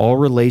 All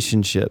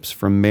relationships,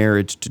 from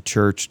marriage to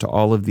church to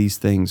all of these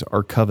things,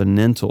 are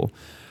covenantal.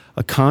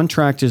 A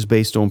contract is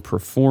based on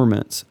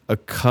performance. A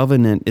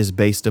covenant is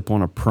based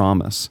upon a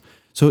promise.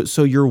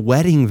 So your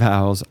wedding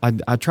vows,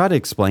 I try to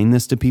explain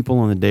this to people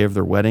on the day of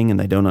their wedding, and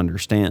they don't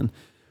understand.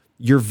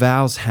 Your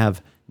vows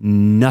have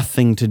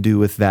nothing to do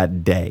with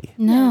that day.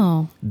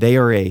 No. They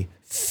are a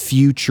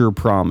future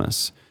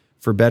promise,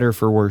 for better,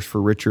 for worse,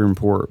 for richer and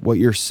poorer. What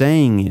you're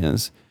saying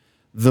is,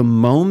 the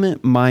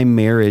moment my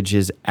marriage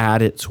is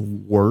at its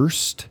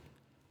worst,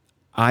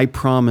 I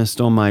promised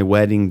on my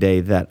wedding day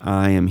that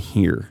I am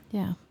here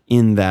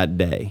in that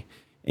day.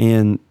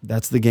 And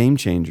that's the game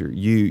changer.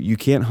 You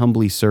can't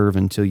humbly serve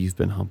until you've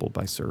been humbled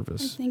by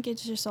service. I think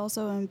it's just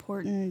also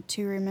important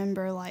to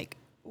remember, like,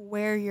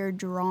 where you're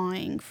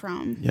drawing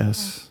from.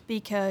 Yes.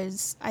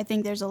 Because I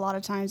think there's a lot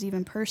of times,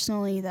 even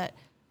personally, that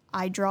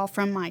I draw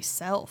from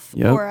myself,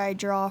 yep. or I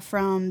draw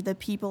from the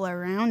people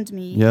around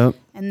me, yep.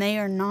 and they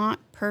are not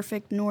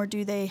perfect, nor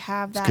do they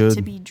have that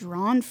to be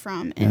drawn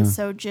from. Yeah. And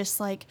so just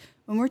like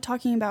when we're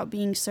talking about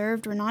being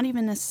served, we're not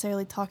even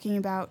necessarily talking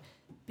about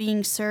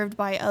being served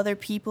by other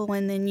people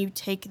and then you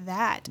take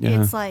that.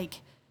 Yeah. It's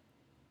like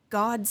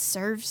God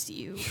serves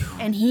you,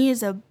 and he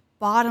is a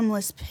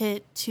bottomless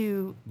pit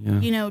to,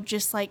 you know,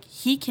 just like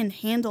he can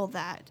handle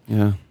that.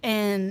 Yeah.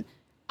 And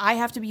I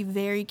have to be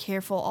very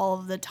careful all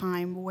of the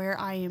time where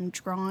I am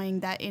drawing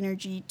that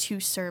energy to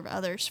serve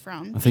others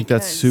from. I think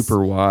that's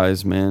super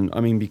wise, man. I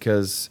mean,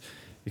 because,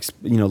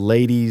 you know,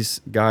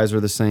 ladies, guys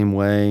are the same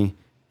way.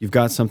 You've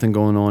got something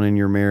going on in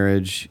your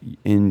marriage,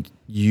 and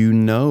you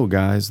know,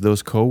 guys,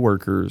 those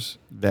coworkers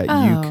that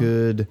you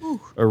could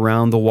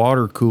around the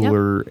water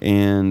cooler,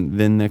 and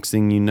then next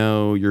thing you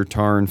know, you're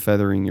tar and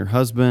feathering your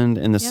husband,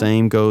 and the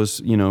same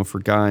goes, you know, for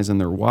guys and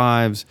their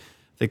wives.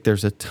 I think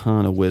there's a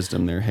ton of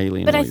wisdom there,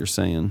 Haley, in what you're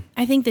saying.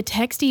 I think the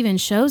text even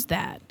shows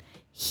that.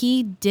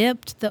 He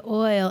dipped the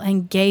oil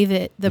and gave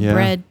it the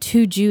bread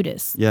to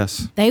Judas.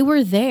 Yes. They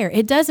were there.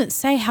 It doesn't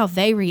say how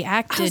they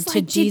reacted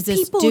to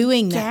Jesus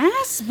doing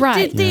gasp? that.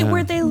 Right.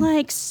 Were they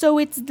like, so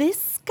it's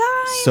this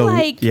guy? So,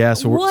 like,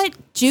 so what?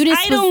 Judas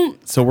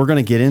So we're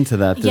going to get into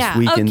that this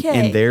week. Okay.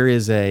 And there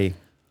is a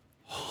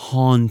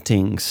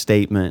haunting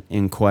statement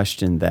in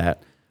question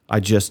that I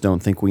just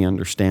don't think we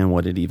understand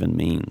what it even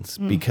means,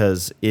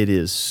 because it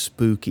is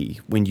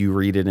spooky when you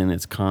read it in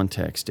its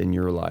context and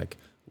you're like,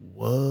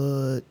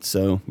 what?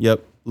 So,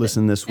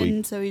 listen this week.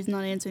 And so he's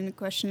not answering the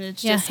question.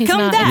 It's Yeah, just he's come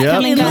not. back.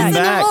 Yep, and come listen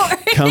back.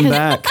 more. Come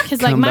back.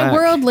 Because like my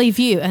worldly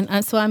view, and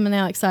that's why I'm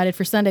now excited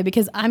for Sunday,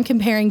 because I'm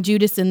comparing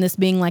Judas in this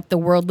being like the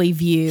worldly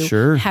view,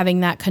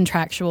 having that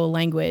contractual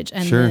language.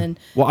 And then,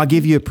 well, I'll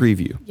give you a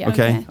preview. Yeah.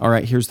 Okay? All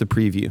right, here's the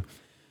preview.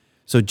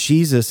 So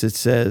Jesus, it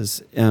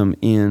says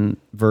in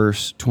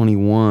verse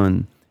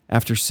 21,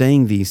 after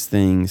saying these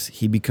things,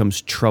 he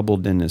becomes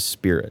troubled in his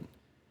spirit.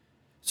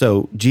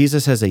 So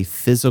Jesus has a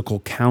physical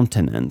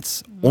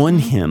countenance on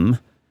him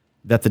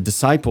that the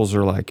disciples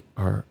are like,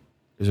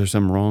 is there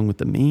something wrong with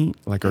the meat?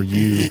 Like, are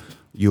you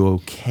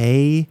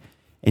okay?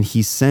 And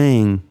he's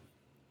saying,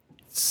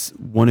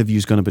 one of you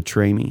is going to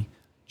betray me.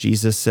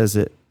 Jesus says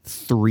it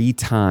 3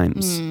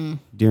 times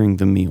during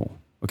the meal.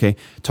 Okay,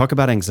 talk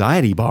about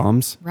anxiety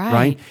bombs,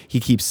 right? He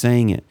keeps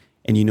saying it.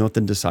 And you know what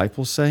the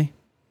disciples say?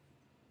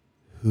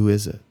 Who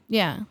is it?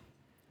 Yeah.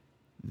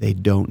 They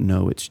don't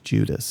know it's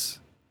Judas,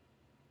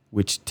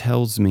 which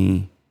tells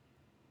me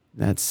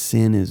that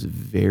sin is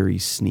very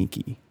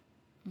sneaky.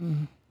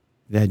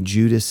 That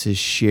Judas is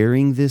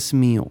sharing this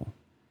meal,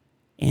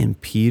 and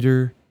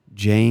Peter,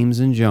 James,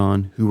 and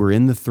John, who were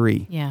in the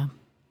 3,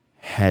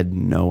 had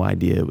no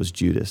idea it was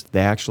Judas.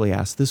 They actually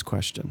asked this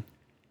question.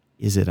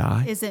 Is it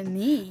I? Is it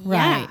me?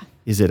 Right. Yeah.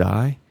 Is it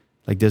I?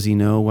 Like, does he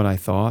know what I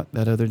thought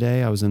that other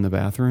day? I was in the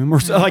bathroom or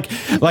so.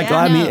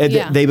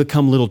 They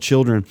become little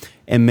children.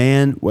 And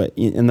man,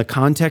 in the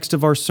context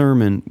of our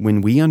sermon,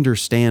 when we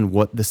understand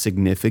what the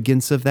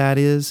significance of that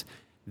is,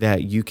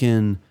 that you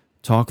can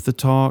talk the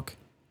talk,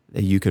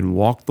 that you can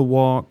walk the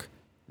walk,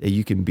 that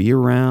you can be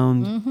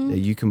around, that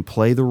you can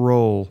play the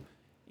role,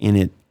 and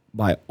it,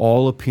 by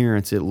all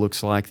appearance, it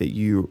looks like that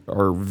you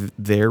are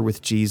there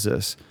with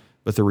Jesus.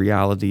 But the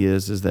reality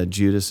is that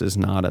Judas is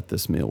not at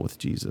this meal with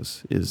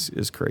Jesus.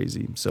 Is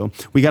crazy. So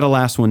we got a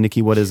last one,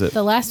 Nikki. What is it?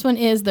 The last one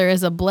is there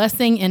is a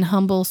blessing in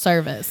humble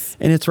service.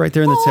 And it's right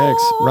there in the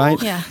text, right?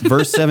 Yeah.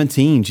 Verse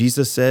 17,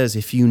 Jesus says,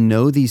 if you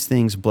know these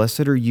things,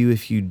 blessed are you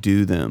if you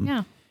do them.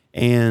 Yeah.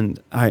 And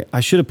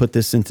I should have put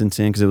this sentence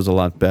in because it was a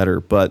lot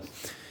better. But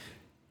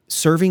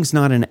serving's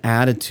not an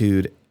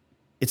attitude.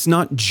 It's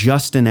not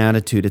just an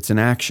attitude. It's an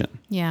action.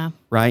 Yeah.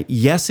 Right?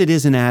 Yes, it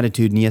is an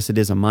attitude, and yes, it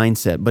is a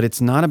mindset, but it's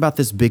not about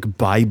this big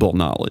Bible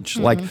knowledge.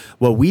 Mm-hmm. Like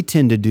what we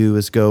tend to do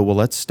is go, well,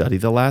 let's study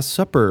the Last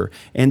Supper.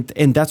 And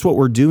that's what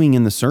we're doing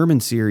in the sermon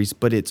series,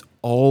 but it's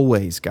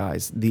always,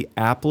 guys, the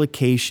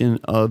application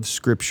of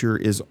Scripture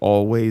is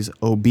always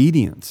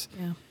obedience.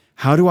 Yeah.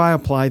 How do I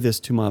apply this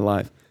to my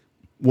life?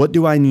 What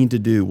do I need to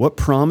do? What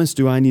promise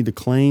do I need to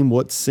claim?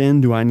 What sin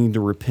do I need to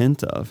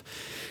repent of?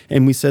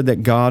 And we said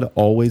that God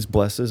always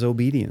blesses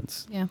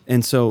obedience. Yeah.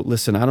 And so,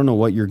 listen, I don't know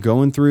what you're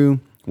going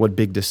through, what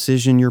big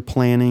decision you're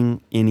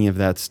planning, any of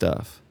that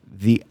stuff.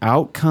 The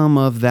outcome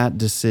of that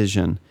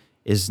decision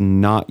is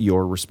not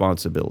your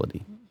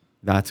responsibility.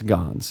 That's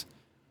God's.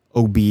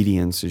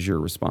 Obedience is your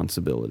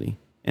responsibility.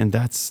 And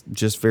that's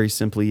just very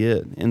simply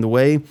it. And the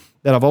way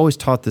that I've always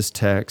taught this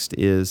text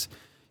is,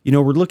 we're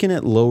looking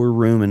at lower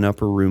room and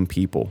upper room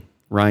people,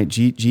 right?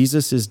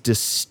 Jesus is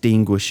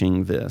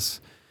distinguishing this.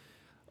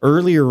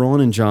 Earlier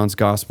on in John's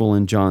gospel,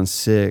 in John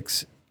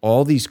 6,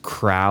 all these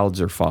crowds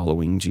are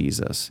following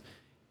Jesus.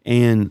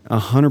 And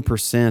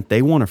 100%,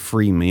 they want a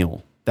free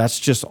meal. That's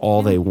just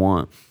all they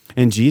want.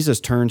 And Jesus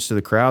turns to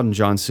the crowd in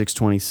John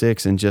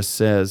 6:26 and just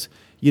says,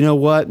 you know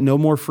what? No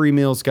more free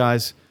meals,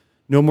 guys.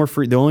 No more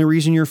free. The only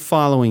reason you're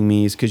following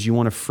me is because you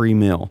want a free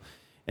meal.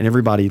 And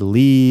everybody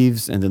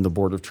leaves, and then the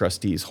board of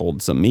trustees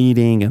holds a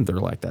meeting, and they're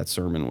like, that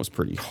sermon was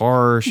pretty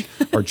harsh.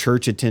 Our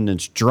church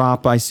attendance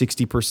dropped by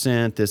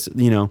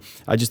 60%.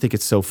 I just think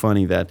it's so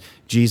funny that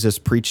Jesus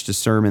preached a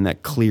sermon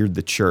that cleared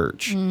the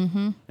church.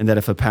 Mm-hmm. And that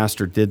if a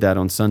pastor did that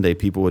on Sunday,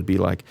 people would be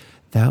like,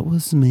 that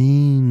was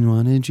mean.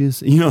 Why did you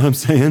say? You know what I'm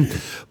saying?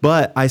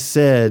 But I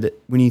said,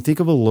 when you think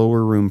of a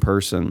lower room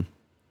person,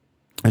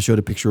 I showed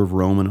a picture of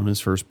Roman on his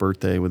first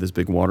birthday with his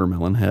big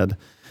watermelon head.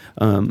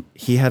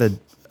 He had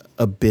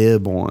a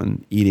bib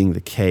on eating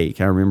the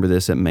cake. I remember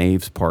this at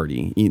Maeve's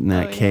party, eating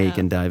that cake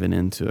and diving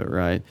into it,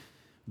 right?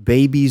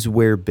 Babies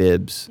wear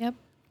bibs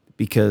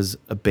because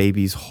a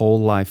baby's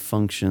whole life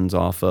functions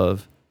off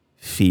of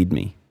feed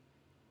me,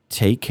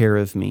 take care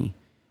of me,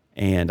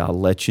 and I'll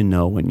let you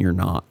know when you're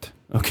not,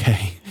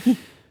 okay?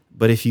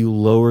 But if you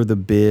lower the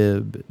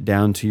bib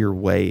down to your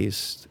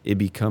waist, it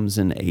becomes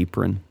an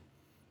apron.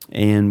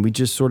 And we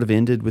just sort of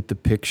ended with the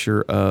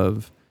picture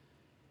of,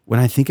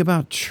 when I think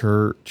about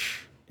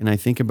church, and I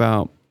think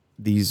about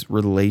these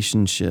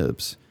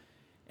relationships,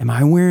 am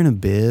I wearing a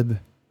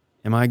bib?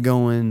 Am I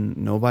going,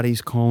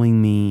 nobody's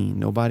calling me,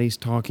 nobody's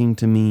talking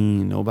to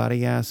me,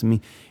 nobody asks me,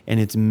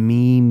 and it's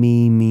me,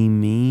 me, me,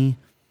 me?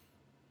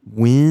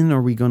 When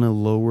are we going to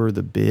lower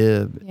the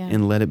bib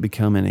and let it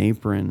become an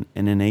apron?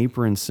 And an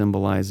apron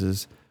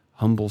symbolizes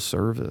humble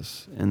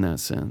service in that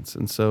sense.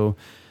 And so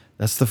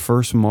that's the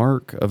first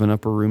mark of an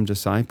upper room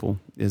disciple,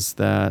 is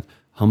that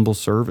humble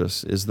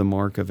service is the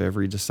mark of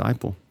every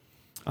disciple.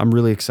 I'm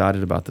really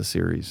excited about the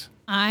series.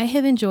 I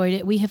have enjoyed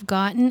it. We have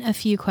gotten a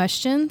few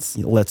questions.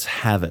 Let's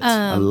have it.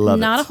 I love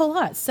it. Not a whole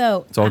lot.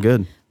 So it's all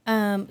good.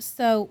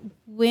 So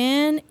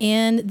when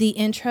in the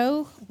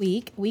intro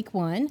week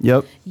 1,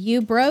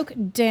 you broke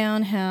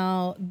down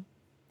how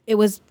it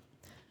was.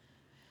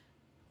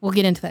 We'll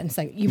get into that in a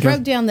second. You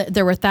broke down that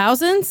there were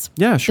thousands.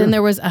 Yeah, sure. Then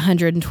there was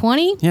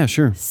 120. Yeah,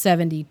 sure.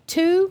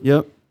 72.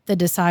 Yep. The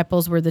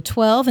disciples were the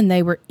 12, and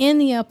they were in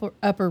the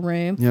upper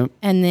room. Yep.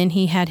 And then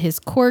he had his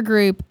core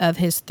group of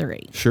his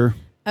 3. Sure.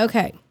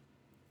 Okay.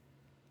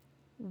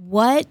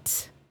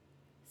 What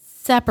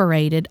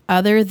separated,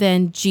 other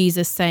than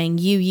Jesus saying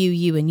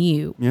you, and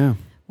you? Yeah.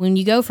 When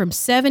you go from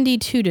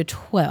 72 to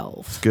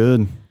 12.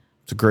 Good.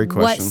 It's a great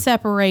question. What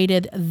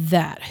separated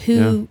that?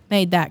 Who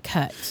made that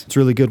cut? It's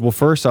really good. Well,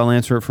 first, I'll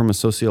answer it from a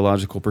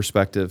sociological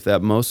perspective,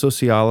 that most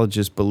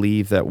sociologists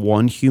believe that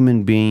one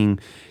human being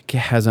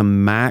has a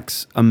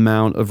max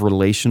amount of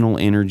relational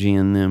energy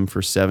in them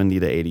for 70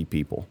 to 80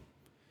 people.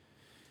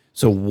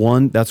 So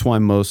that's why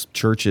most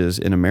churches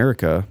in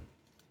America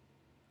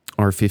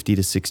are 50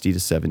 to 60 to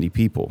 70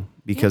 people,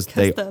 because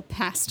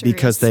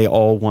they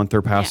all want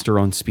their pastor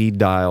on speed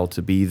dial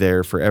to be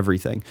there for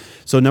everything.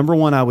 So number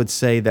one, I would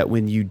say that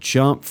when you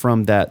jump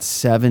from that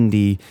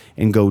 70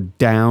 and go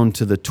down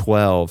to the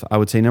 12, I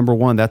would say number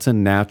one, that's a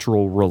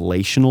natural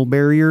relational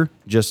barrier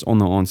just on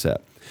the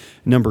onset.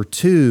 Number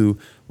two,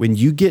 when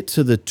you get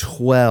to the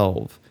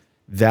 12,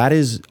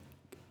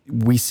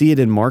 we see it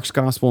in Mark's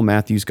gospel,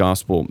 Matthew's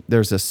gospel.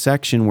 There's a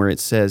section where it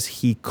says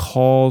he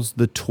calls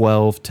the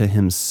 12 to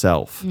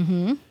himself.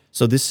 Mm-hmm.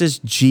 So this is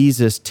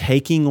Jesus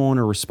taking on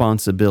a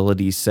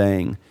responsibility,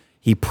 saying,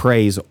 He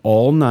prays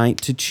all night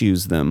to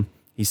choose them.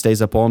 He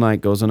stays up all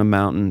night, goes on a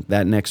mountain.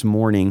 That next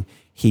morning,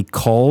 he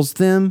calls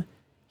them,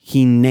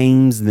 he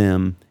names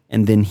them,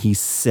 and then he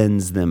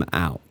sends them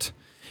out.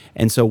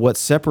 And so what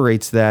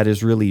separates that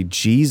is really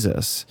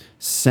Jesus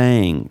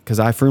saying, because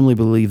I firmly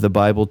believe the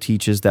Bible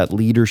teaches that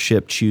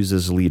leadership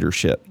chooses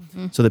leadership.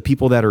 Mm-hmm. So the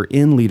people that are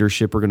in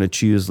leadership are going to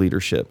choose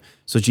leadership.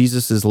 So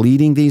Jesus is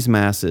leading these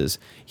masses.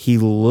 He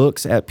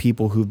looks at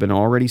people who've been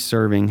already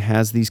serving,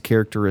 has these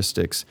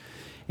characteristics,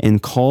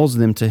 and calls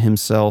them to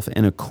himself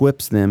and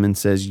equips them and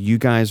says, you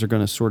guys are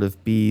going to sort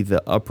of be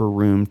the upper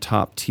room,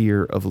 top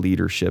tier of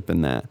leadership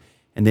in that.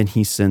 And then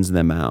he sends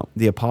them out.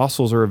 The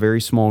apostles are a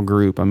very small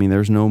group. I mean,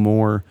 there's no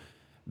more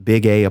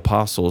big A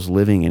apostles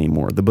living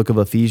anymore. The book of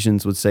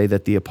Ephesians would say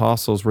that the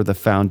apostles were the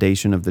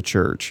foundation of the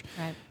church.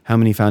 Right. How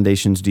many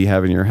foundations do you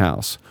have in your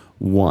house?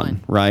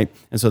 One, right?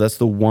 And so that's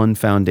the one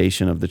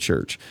foundation of the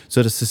church.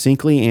 So to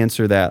succinctly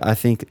answer that, I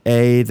think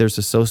A, there's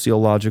a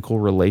sociological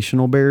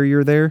relational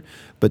barrier there,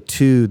 but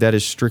two, that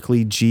is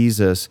strictly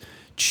Jesus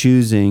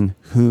choosing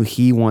who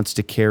he wants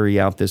to carry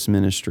out this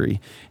ministry.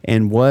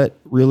 And what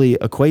really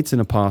equates an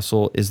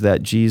apostle is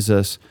that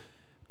Jesus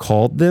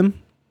called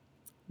them,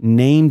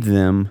 named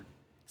them,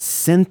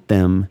 sent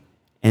them,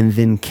 and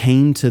then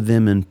came to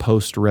them in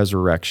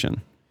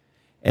post-resurrection.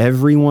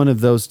 Every one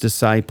of those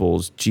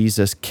disciples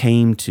Jesus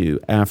came to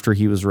after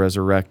he was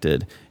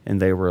resurrected,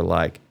 and they were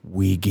like,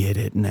 we get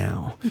it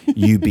now.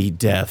 You beat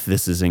death.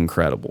 This is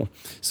incredible.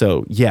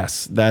 So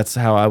yes, that's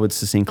how I would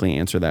succinctly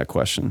answer that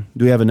question.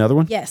 Do we have another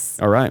one? Yes.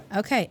 All right.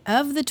 Okay.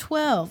 Of the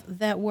 12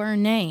 that were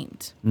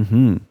named,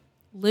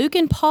 Luke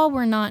and Paul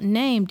were not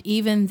named,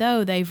 even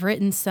though they've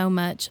written so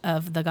much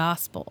of the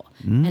gospel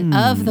and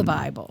of the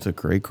Bible. That's a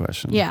great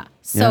question. Yeah.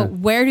 So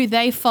where do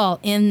they fall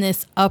in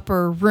this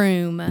upper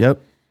room? Yep.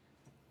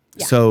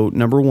 Yeah. So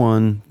number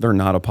one, they're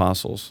not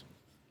apostles.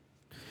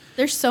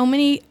 There's so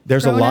many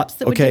There's a lot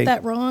that would get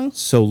that wrong.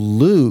 So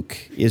Luke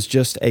is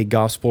just a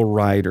gospel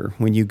writer.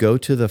 When you go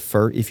to the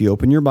first, if you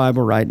open your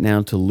Bible right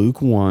now to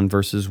Luke 1,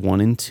 verses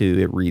 1 and 2,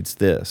 it reads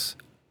this: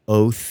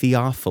 O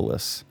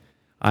Theophilus,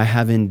 I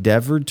have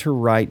endeavored to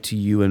write to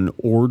you an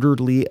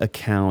orderly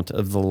account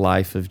of the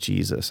life of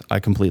Jesus. I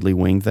completely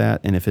winged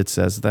that, and if it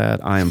says that,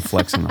 I am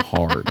flexing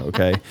hard,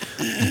 okay?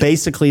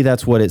 Basically,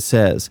 that's what it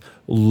says.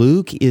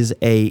 Luke is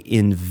a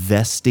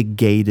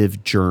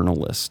investigative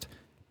journalist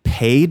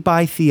paid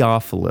by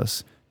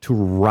Theophilus to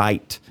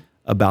write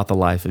about the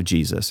life of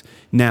Jesus.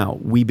 Now,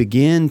 we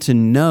begin to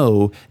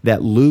know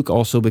that Luke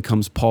also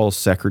becomes Paul's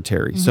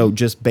secretary. Mm-hmm. So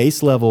just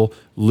base level,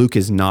 Luke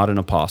is not an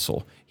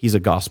apostle. He's a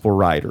gospel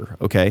writer,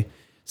 okay?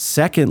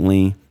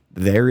 Secondly,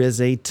 there is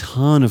a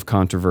ton of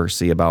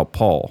controversy about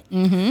Paul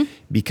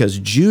because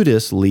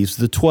Judas leaves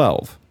the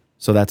 12.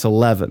 So that's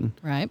 11.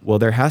 Right. Well,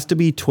 there has to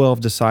be 12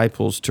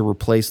 disciples to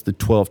replace the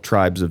 12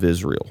 tribes of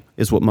Israel,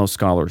 is what most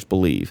scholars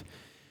believe.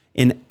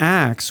 In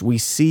Acts, we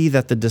see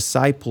that the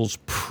disciples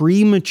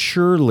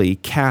prematurely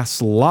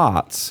cast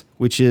lots,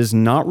 which is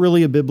not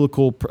really a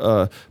biblical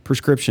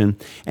prescription,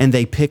 and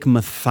they pick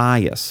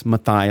Matthias.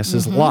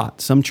 Matthias's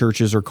lot. Some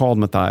churches are called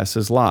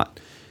Matthias's lot.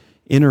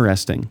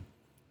 Interesting.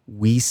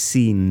 We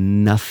see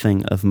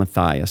nothing of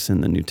Matthias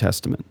in the New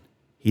Testament.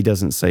 He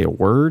doesn't say a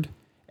word.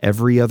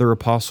 Every other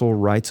apostle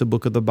writes a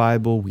book of the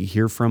Bible. We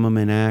hear from him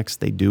in Acts.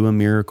 They do a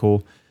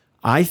miracle.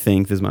 I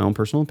think, this is my own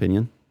personal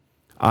opinion,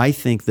 I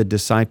think the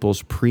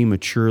disciples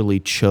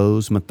prematurely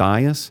chose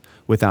Matthias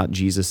without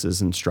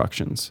Jesus'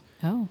 instructions.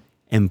 Oh.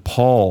 And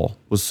Paul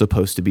was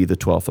supposed to be the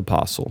 12th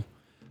apostle.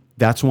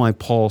 That's why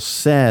Paul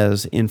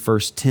says in 1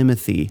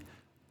 Timothy,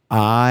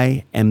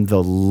 I am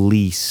the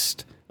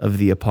least of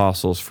the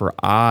apostles, for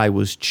I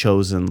was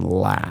chosen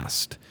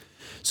last.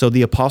 So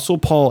the apostle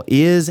Paul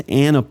is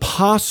an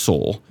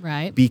apostle,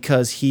 right,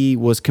 because he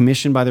was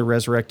commissioned by the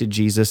resurrected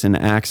Jesus in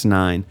Acts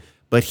 9,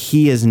 but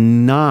he is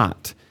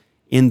not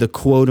in the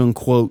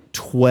quote-unquote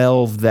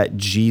 12 that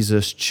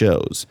Jesus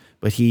chose.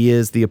 But he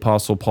is the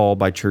apostle Paul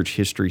by church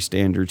history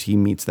standards. He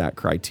meets that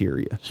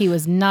criteria. He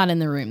was not in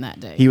the room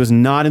that day. He was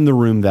not in the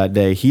room that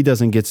day. He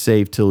doesn't get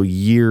saved till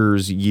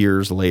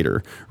years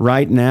later.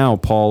 Right now,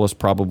 Paul is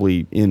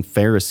probably in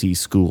Pharisee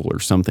school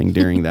or something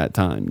during that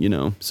time, you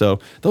know. So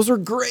those are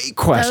great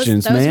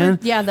questions, those man.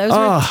 Those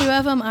were two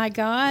of them I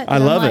got. I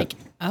love it.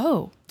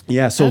 Oh.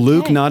 Yeah, so okay.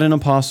 Luke, not an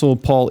apostle.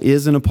 Paul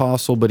is an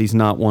apostle, but he's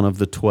not one of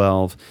the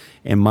 12.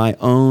 And my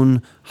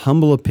own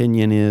humble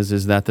opinion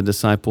is that the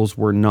disciples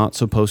were not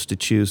supposed to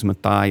choose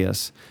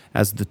Matthias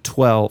as the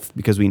 12th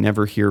because we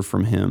never hear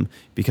from him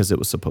because it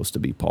was supposed to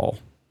be Paul.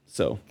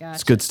 So Gotcha.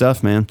 It's good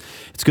stuff, man.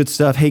 It's good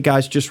stuff. Hey,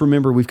 guys, just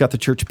remember, we've got the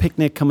church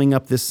picnic coming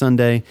up this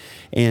Sunday.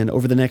 And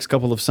over the next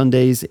couple of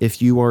Sundays,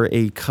 if you are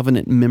a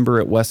covenant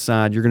member at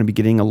Westside, you're going to be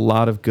getting a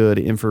lot of good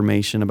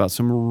information about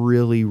some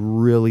really,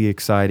 really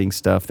exciting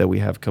stuff that we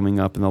have coming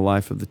up in the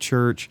life of the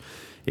church.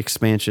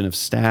 Expansion of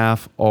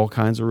staff, all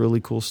kinds of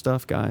really cool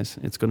stuff, guys.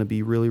 It's going to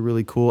be really,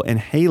 really cool. And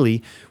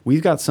Haley,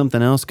 we've got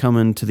something else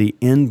coming to the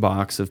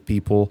inbox of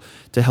people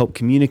to help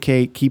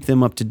communicate, keep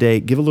them up to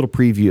date. Give a little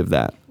preview of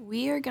that.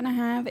 We are going to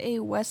have a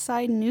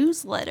Westside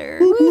newsletter,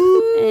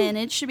 and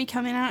it should be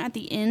coming out at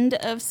the end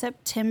of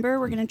September.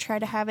 We're going to try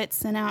to have it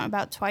sent out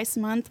about twice a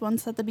month,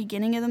 once at the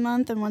beginning of the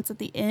month and once at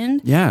the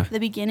end. Yeah.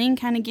 The beginning,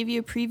 kind of give you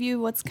a preview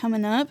of what's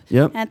coming up.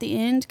 Yep. At the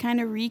end, kind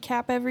of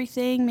recap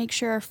everything, make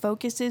sure our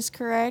focus is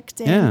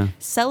correct, and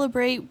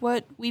celebrate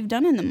what we've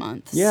done in the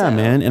month. Yeah,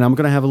 man. And I'm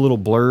going to have a little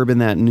blurb in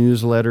that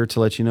newsletter to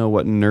let you know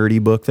what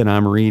nerdy book that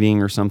I'm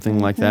reading or something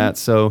like that.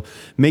 So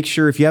make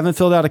sure, if you haven't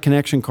filled out a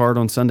connection card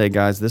on Sunday,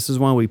 guys, this is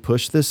why we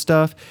push this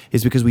stuff,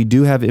 is because we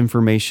do have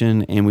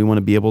information and we want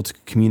to be able to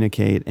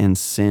communicate and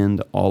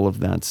send all of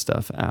that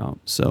stuff out.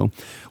 So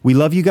we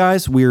love you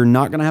guys. We're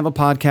not going to have a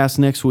podcast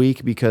next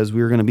week because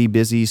we're going to be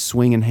busy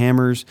swinging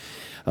hammers,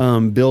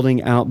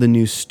 building out the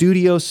new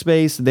studio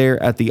space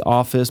there at the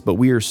office. But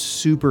we are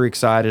super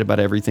excited about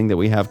everything that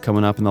we have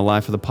coming up in the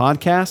life of the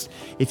podcast.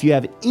 If you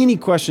have any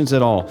questions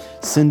at all,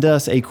 send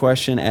us a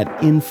question at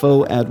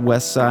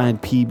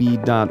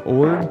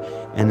info@westsidepb.org.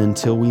 And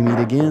until we meet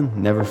again,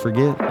 never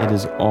forget, it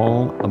is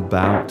all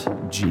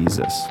about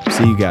Jesus.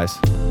 See you guys.